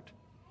heart.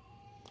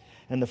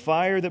 And the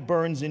fire that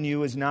burns in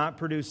you is not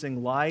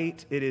producing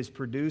light, it is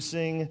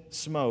producing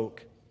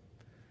smoke,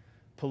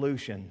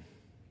 pollution.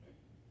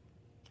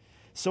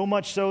 So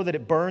much so that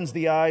it burns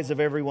the eyes of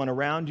everyone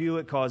around you.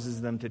 It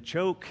causes them to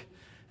choke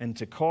and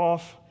to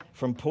cough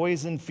from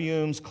poison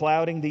fumes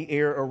clouding the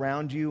air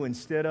around you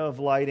instead of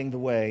lighting the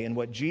way. And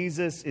what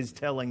Jesus is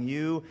telling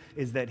you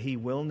is that He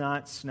will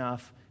not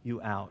snuff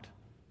you out.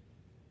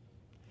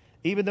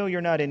 Even though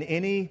you're not in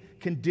any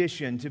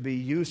condition to be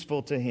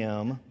useful to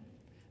Him,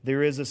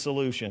 there is a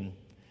solution.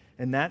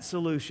 And that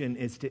solution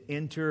is to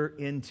enter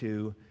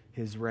into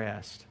His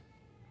rest.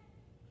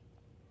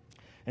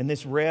 And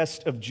this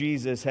rest of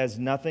Jesus has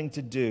nothing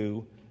to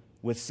do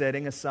with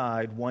setting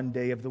aside one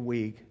day of the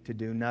week to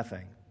do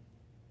nothing.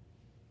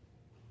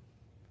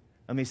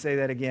 Let me say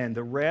that again.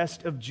 The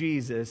rest of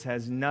Jesus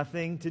has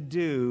nothing to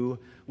do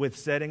with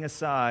setting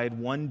aside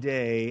one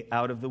day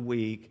out of the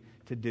week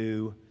to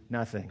do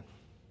nothing.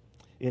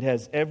 It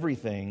has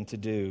everything to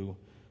do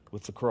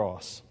with the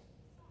cross.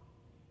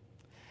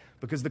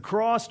 because the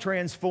cross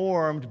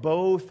transformed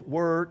both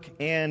work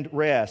and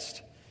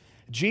rest.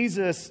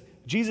 Jesus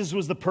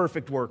was the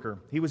perfect worker.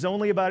 He was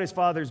only about his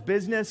Father's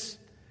business.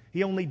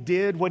 He only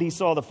did what he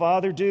saw the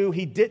Father do.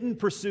 He didn't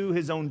pursue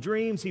his own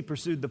dreams. He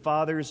pursued the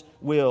Father's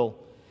will.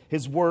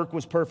 His work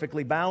was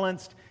perfectly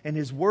balanced, and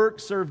his work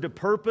served a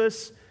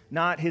purpose,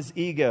 not his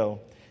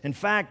ego. In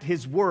fact,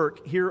 his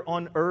work here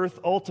on earth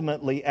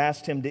ultimately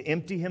asked him to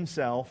empty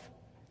himself,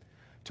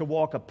 to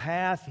walk a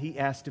path he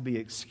asked to be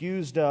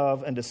excused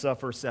of, and to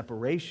suffer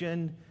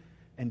separation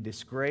and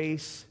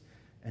disgrace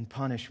and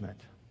punishment.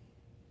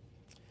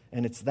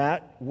 And it's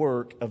that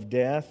work of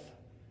death,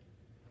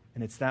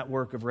 and it's that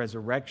work of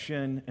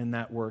resurrection, and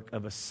that work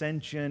of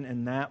ascension,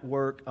 and that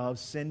work of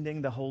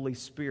sending the Holy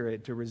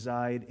Spirit to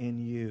reside in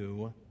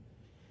you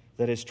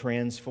that has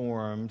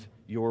transformed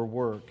your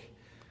work.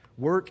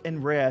 Work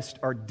and rest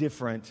are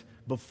different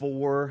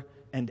before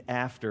and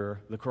after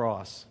the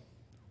cross.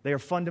 They are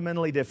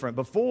fundamentally different.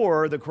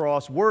 Before the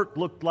cross, work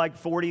looked like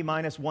 40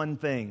 minus 1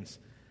 things.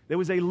 There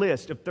was a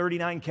list of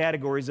 39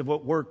 categories of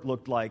what work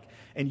looked like,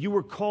 and you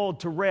were called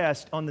to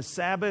rest on the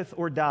Sabbath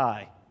or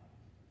die.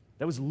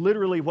 That was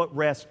literally what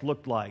rest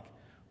looked like.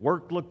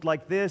 Work looked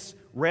like this,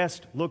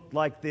 rest looked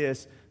like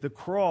this. The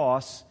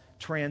cross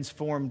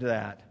transformed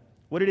that.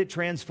 What did it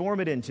transform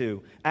it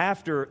into?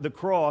 After the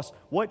cross,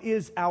 what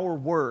is our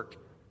work?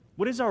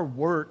 What is our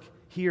work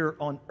here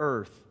on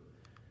earth?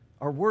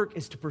 Our work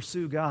is to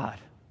pursue God.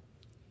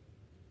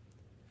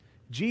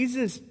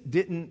 Jesus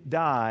didn't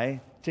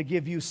die to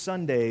give you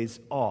Sundays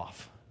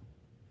off.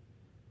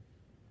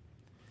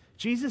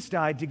 Jesus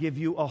died to give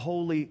you a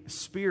Holy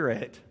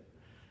Spirit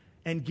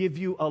and give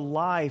you a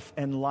life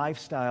and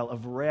lifestyle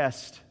of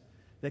rest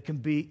that can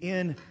be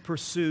in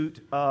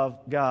pursuit of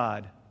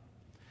God,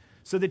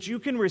 so that you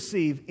can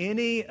receive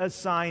any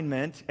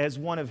assignment as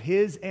one of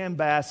His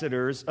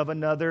ambassadors of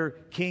another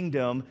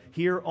kingdom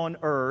here on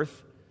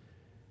earth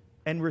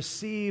and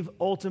receive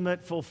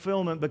ultimate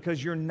fulfillment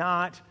because you're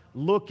not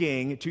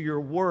looking to your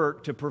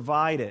work to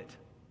provide it.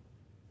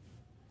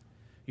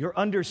 You're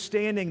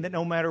understanding that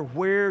no matter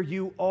where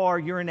you are,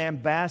 you're an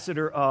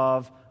ambassador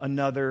of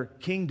another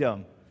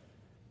kingdom.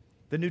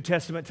 The New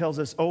Testament tells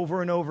us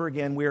over and over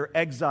again, we are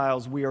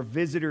exiles, we are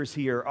visitors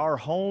here. Our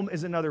home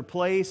is another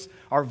place.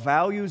 Our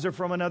values are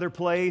from another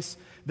place.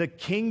 The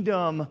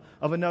kingdom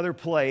of another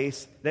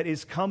place that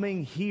is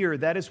coming here,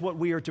 that is what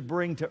we are to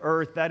bring to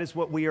earth. That is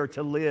what we are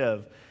to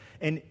live.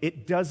 And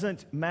it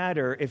doesn't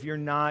matter if you're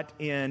not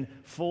in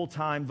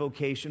full-time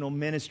vocational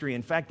ministry.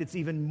 In fact, it's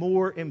even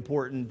more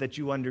important that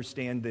you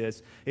understand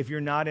this if you're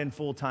not in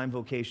full-time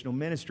vocational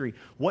ministry.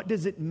 What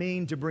does it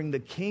mean to bring the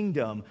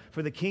kingdom,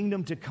 for the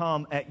kingdom to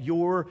come at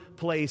your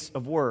place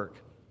of work?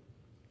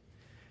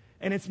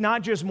 And it's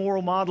not just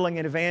moral modeling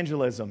and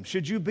evangelism.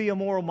 Should you be a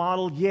moral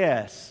model?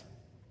 Yes.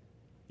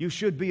 You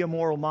should be a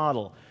moral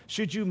model.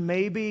 Should you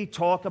maybe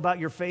talk about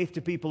your faith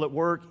to people at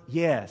work?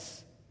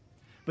 Yes.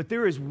 But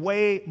there is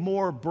way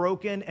more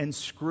broken and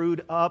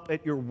screwed up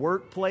at your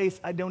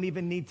workplace. I don't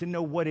even need to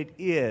know what it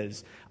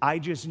is. I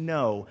just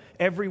know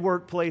every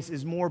workplace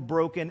is more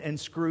broken and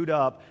screwed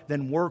up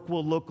than work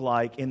will look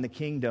like in the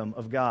kingdom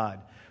of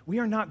God. We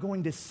are not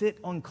going to sit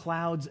on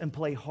clouds and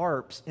play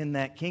harps in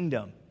that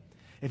kingdom.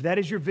 If that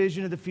is your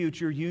vision of the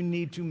future, you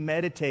need to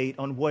meditate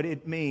on what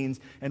it means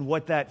and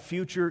what that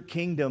future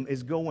kingdom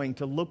is going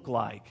to look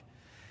like.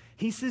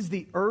 He says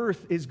the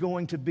earth is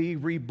going to be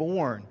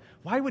reborn.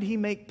 Why would He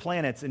make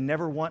planets and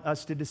never want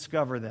us to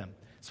discover them?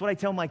 That's what I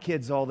tell my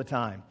kids all the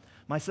time.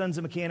 My son's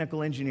a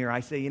mechanical engineer.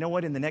 I say, you know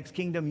what? In the next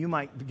kingdom, you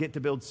might get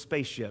to build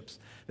spaceships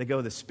that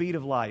go the speed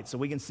of light so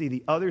we can see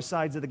the other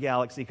sides of the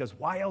galaxy, because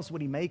why else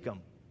would He make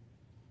them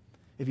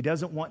if He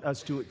doesn't want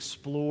us to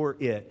explore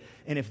it?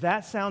 And if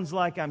that sounds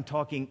like I'm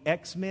talking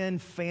X-Men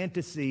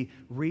fantasy,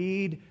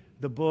 read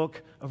the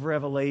book of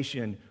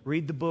Revelation.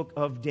 Read the book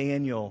of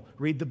Daniel.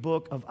 Read the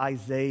book of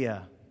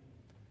Isaiah.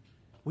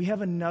 We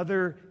have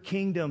another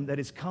kingdom that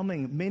is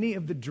coming. Many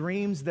of the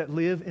dreams that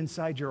live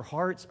inside your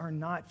hearts are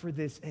not for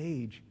this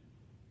age.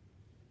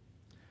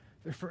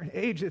 They're for an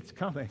age that's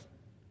coming.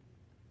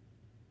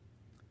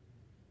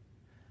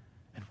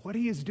 And what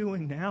He is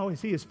doing now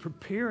is He is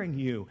preparing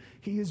you.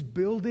 He is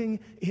building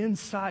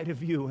inside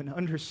of you an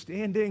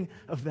understanding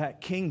of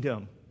that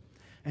kingdom.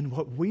 And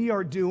what we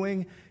are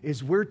doing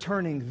is we're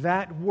turning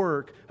that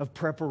work of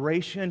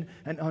preparation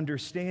and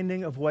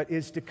understanding of what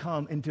is to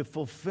come into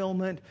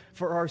fulfillment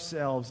for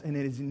ourselves, and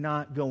it is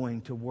not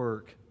going to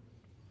work.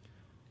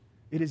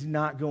 It is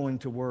not going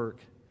to work.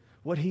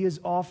 What He is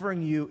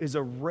offering you is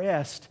a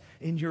rest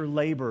in your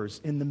labors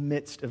in the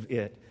midst of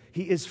it.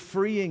 He is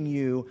freeing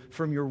you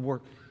from your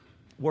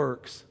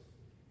works.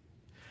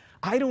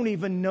 I don't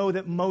even know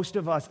that most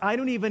of us, I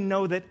don't even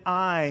know that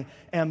I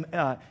am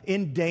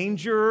in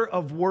danger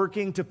of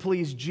working to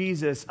please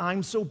Jesus.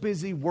 I'm so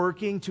busy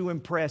working to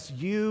impress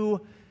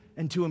you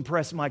and to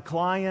impress my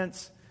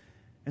clients.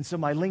 And so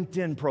my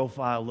LinkedIn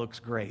profile looks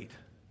great.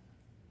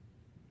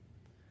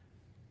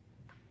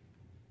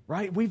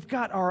 Right? We've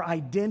got our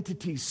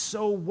identity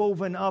so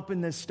woven up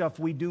in this stuff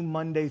we do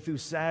Monday through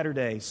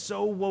Saturday,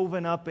 so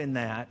woven up in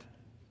that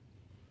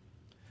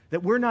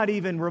that we're not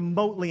even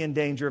remotely in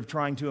danger of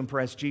trying to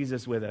impress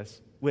Jesus with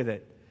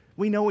it.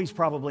 We know He's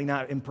probably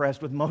not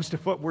impressed with most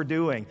of what we're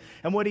doing.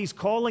 And what He's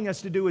calling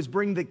us to do is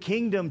bring the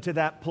kingdom to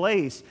that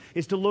place,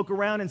 is to look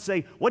around and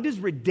say, what does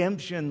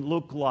redemption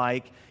look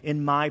like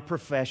in my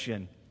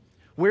profession?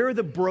 Where are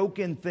the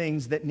broken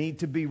things that need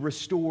to be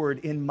restored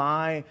in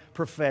my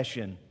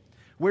profession?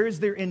 Where is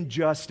there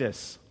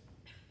injustice?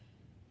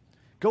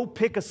 Go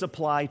pick a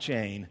supply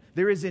chain.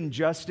 There is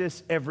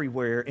injustice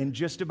everywhere in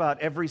just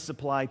about every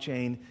supply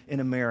chain in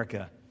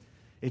America.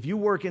 If you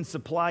work in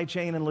supply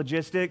chain and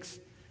logistics,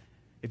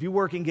 if you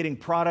work in getting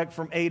product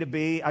from A to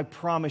B, I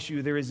promise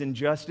you there is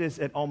injustice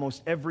at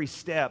almost every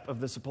step of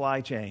the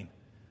supply chain.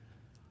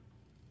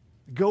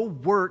 Go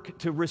work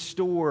to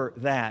restore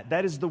that.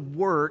 That is the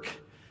work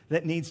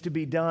that needs to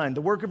be done.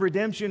 The work of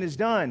redemption is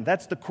done.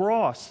 That's the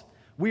cross.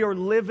 We are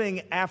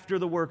living after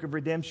the work of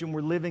redemption.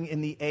 We're living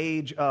in the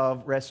age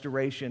of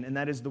restoration, and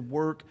that is the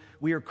work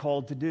we are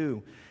called to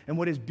do. And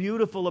what is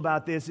beautiful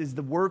about this is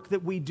the work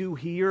that we do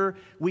here,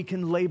 we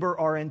can labor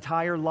our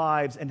entire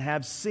lives and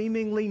have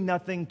seemingly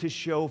nothing to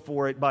show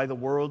for it by the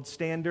world's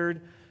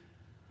standard,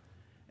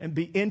 and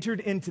be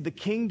entered into the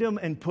kingdom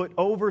and put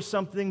over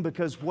something,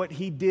 because what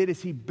He did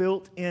is He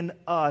built in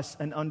us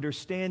an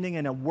understanding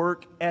and a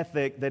work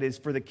ethic that is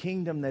for the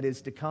kingdom that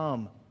is to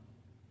come.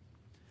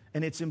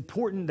 And it's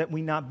important that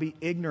we not be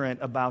ignorant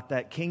about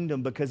that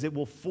kingdom, because it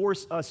will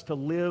force us to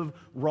live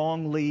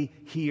wrongly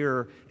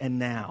here and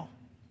now.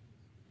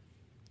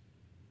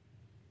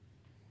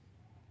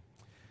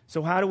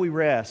 So how do we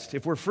rest?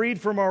 If we're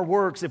freed from our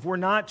works, if we're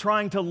not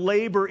trying to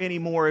labor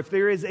anymore, if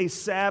there is a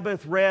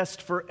Sabbath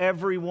rest for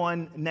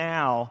everyone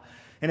now,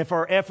 and if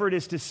our effort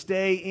is to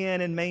stay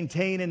in and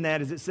maintain in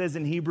that, as it says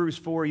in Hebrews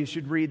 4, you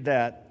should read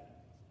that.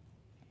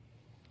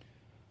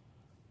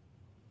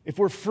 If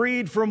we're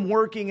freed from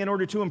working in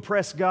order to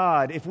impress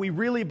God, if we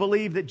really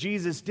believe that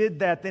Jesus did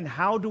that, then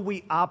how do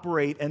we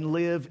operate and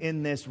live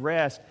in this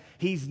rest?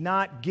 He's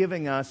not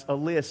giving us a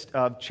list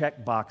of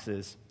check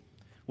boxes.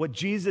 What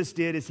Jesus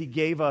did is He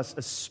gave us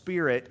a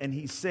spirit, and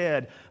He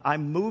said,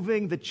 I'm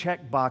moving the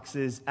check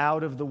boxes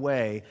out of the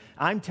way.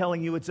 I'm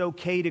telling you it's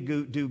okay to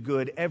do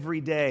good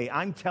every day.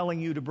 I'm telling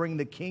you to bring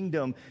the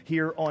kingdom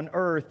here on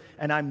earth,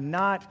 and I'm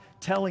not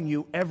telling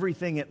you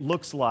everything it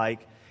looks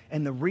like.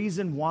 And the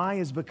reason why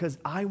is because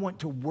I want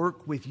to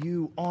work with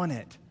you on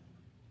it.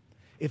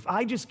 If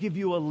I just give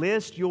you a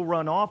list, you'll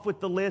run off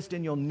with the list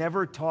and you'll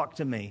never talk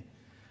to me.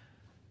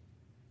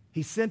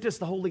 He sent us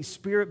the Holy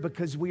Spirit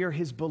because we are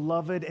His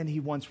beloved and He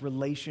wants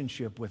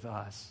relationship with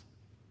us.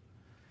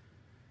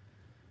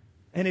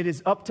 And it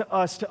is up to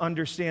us to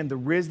understand the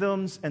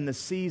rhythms and the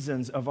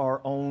seasons of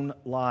our own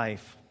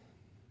life.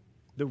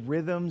 The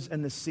rhythms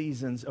and the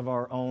seasons of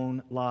our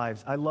own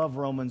lives. I love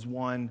Romans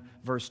 1,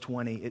 verse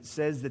 20. It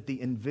says that the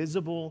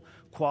invisible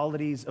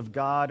qualities of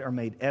God are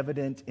made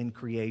evident in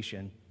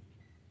creation.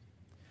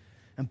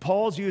 And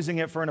Paul's using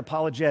it for an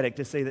apologetic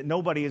to say that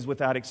nobody is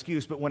without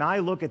excuse. But when I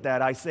look at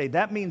that, I say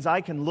that means I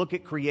can look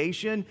at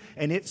creation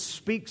and it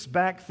speaks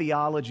back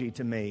theology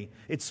to me.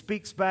 It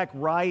speaks back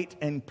right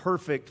and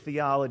perfect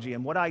theology.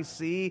 And what I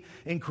see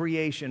in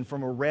creation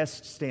from a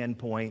rest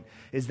standpoint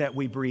is that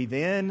we breathe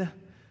in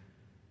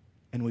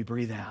and we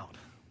breathe out.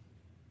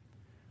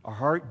 Our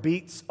heart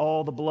beats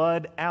all the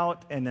blood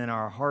out, and then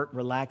our heart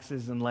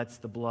relaxes and lets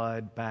the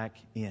blood back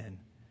in.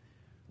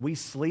 We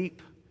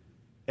sleep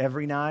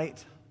every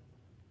night.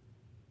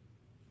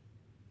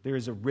 There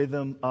is a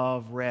rhythm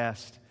of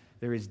rest.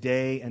 There is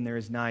day and there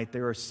is night.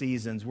 There are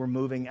seasons. We're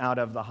moving out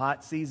of the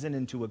hot season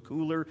into a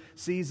cooler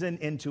season,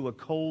 into a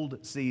cold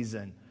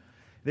season.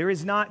 There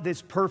is not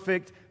this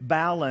perfect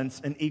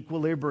balance and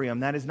equilibrium.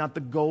 That is not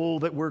the goal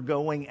that we're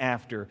going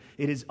after.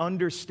 It is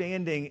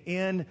understanding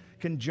in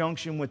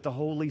conjunction with the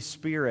Holy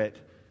Spirit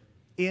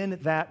in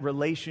that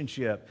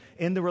relationship,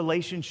 in the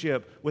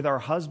relationship with our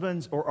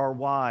husbands or our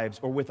wives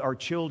or with our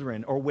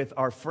children or with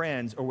our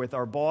friends or with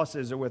our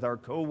bosses or with our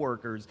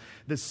coworkers.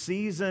 The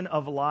season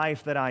of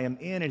life that I am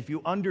in, and if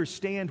you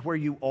understand where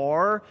you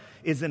are,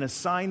 is an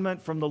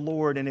assignment from the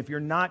Lord. And if you're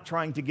not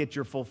trying to get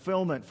your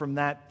fulfillment from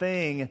that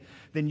thing,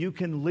 then you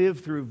can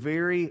live through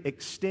very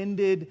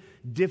extended,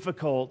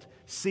 difficult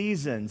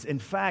seasons. In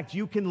fact,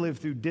 you can live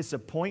through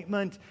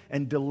disappointment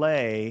and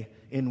delay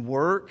in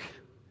work.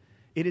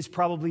 It is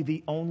probably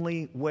the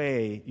only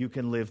way you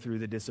can live through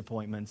the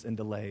disappointments and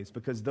delays,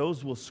 because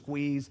those will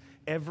squeeze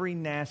every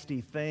nasty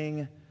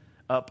thing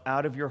up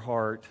out of your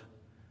heart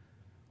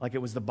like it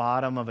was the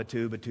bottom of a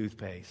tube of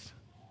toothpaste.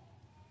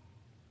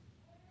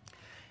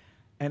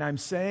 And I'm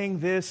saying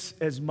this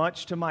as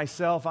much to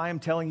myself. I am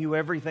telling you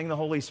everything the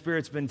Holy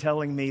Spirit's been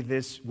telling me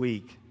this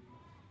week.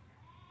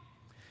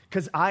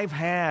 Because I've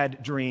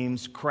had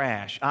dreams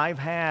crash. I've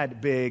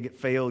had big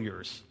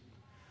failures.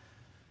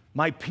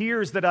 My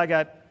peers that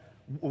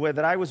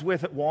I was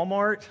with at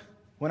Walmart,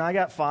 when I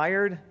got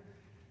fired,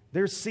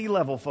 there's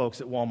C-level folks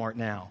at Walmart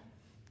now.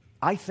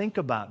 I think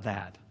about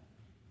that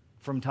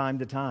from time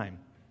to time.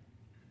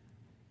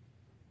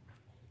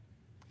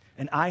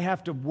 And I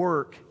have to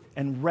work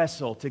and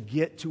wrestle to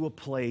get to a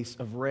place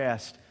of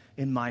rest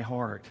in my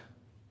heart.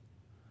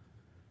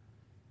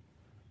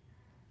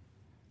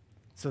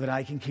 so that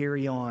I can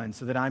carry on,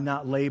 so that I'm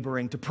not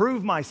laboring to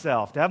prove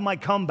myself, to have my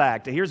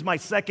comeback, to here's my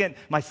second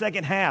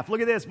half.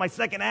 Look at this, my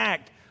second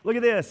act. Look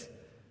at this.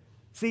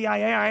 See,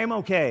 I am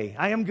okay.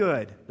 I am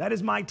good. That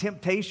is my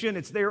temptation.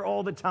 It's there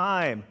all the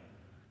time.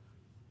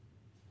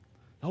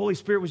 The Holy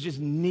Spirit was just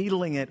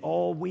needling it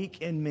all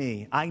week in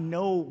me. I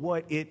know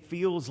what it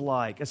feels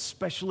like,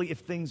 especially if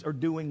things are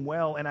doing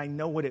well, and I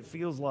know what it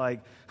feels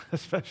like,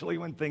 especially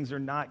when things are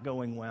not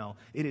going well.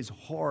 It is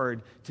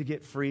hard to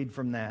get freed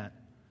from that.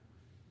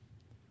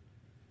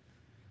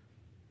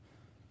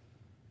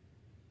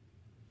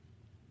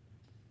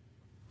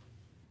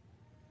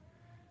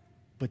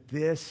 But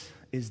this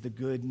is the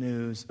good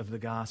news of the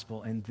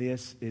gospel, and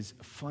this is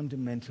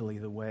fundamentally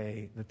the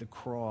way that the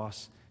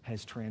cross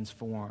has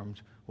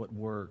transformed what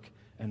work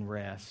and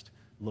rest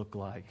look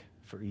like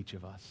for each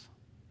of us.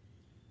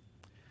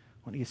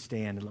 Why don't you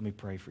stand and let me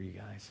pray for you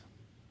guys.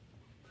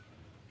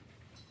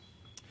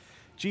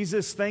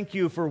 Jesus, thank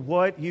you for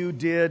what you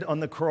did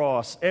on the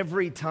cross.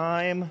 Every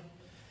time,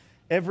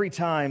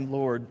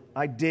 Lord,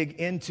 I dig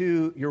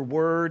into your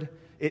word,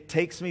 it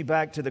takes me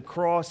back to the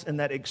cross and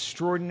that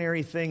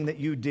extraordinary thing that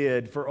you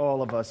did for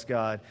all of us,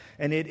 God.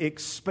 And it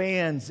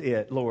expands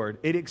it, Lord.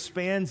 It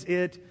expands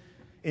it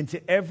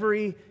into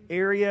every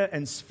area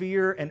and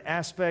sphere and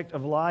aspect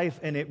of life,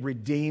 and it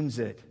redeems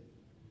it.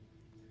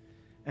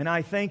 And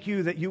I thank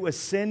you that you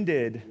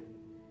ascended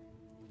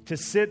to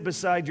sit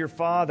beside your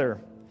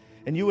Father,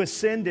 and you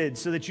ascended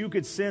so that you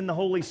could send the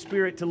Holy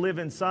Spirit to live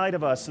inside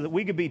of us, so that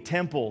we could be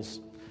temples,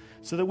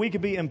 so that we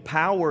could be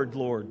empowered,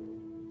 Lord,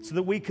 so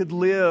that we could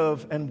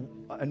live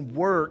and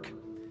work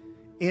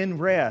in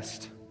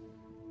rest.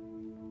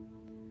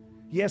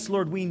 Yes,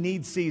 Lord, we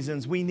need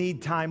seasons, we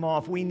need time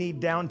off, we need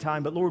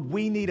downtime, but Lord,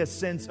 we need a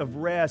sense of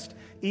rest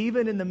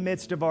even in the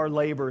midst of our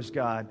labors,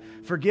 God.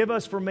 Forgive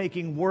us for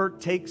making work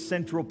take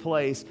central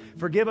place.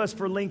 Forgive us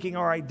for linking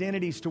our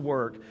identities to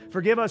work.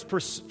 Forgive us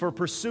for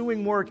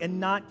pursuing work and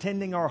not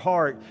tending our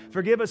heart.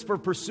 Forgive us for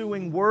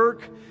pursuing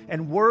work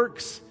and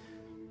works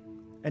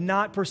and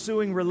not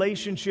pursuing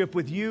relationship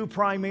with you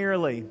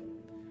primarily,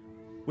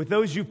 with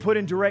those you put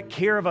in direct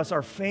care of us,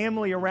 our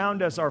family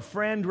around us, our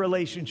friend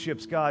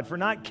relationships, God, for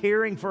not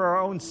caring for our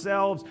own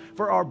selves,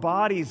 for our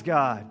bodies,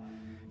 God.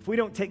 If we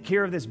don't take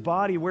care of this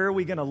body, where are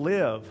we going to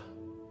live?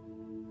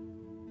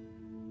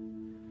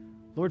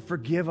 Lord,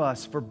 forgive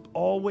us for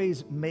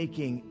always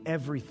making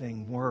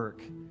everything work.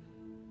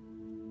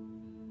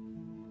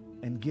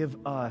 And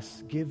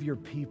give your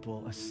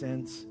people a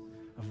sense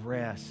of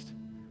rest.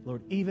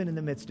 Lord, even in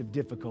the midst of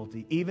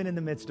difficulty, even in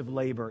the midst of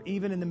labor,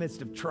 even in the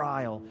midst of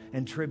trial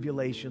and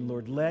tribulation,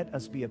 Lord, let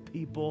us be a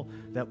people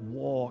that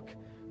walk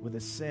with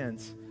a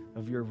sense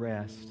of your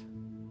rest.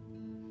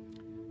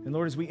 And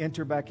Lord, as we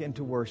enter back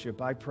into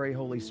worship, I pray,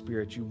 Holy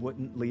Spirit, you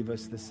wouldn't leave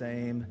us the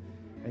same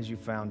as you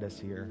found us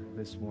here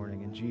this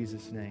morning. In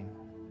Jesus' name,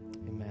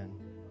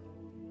 amen.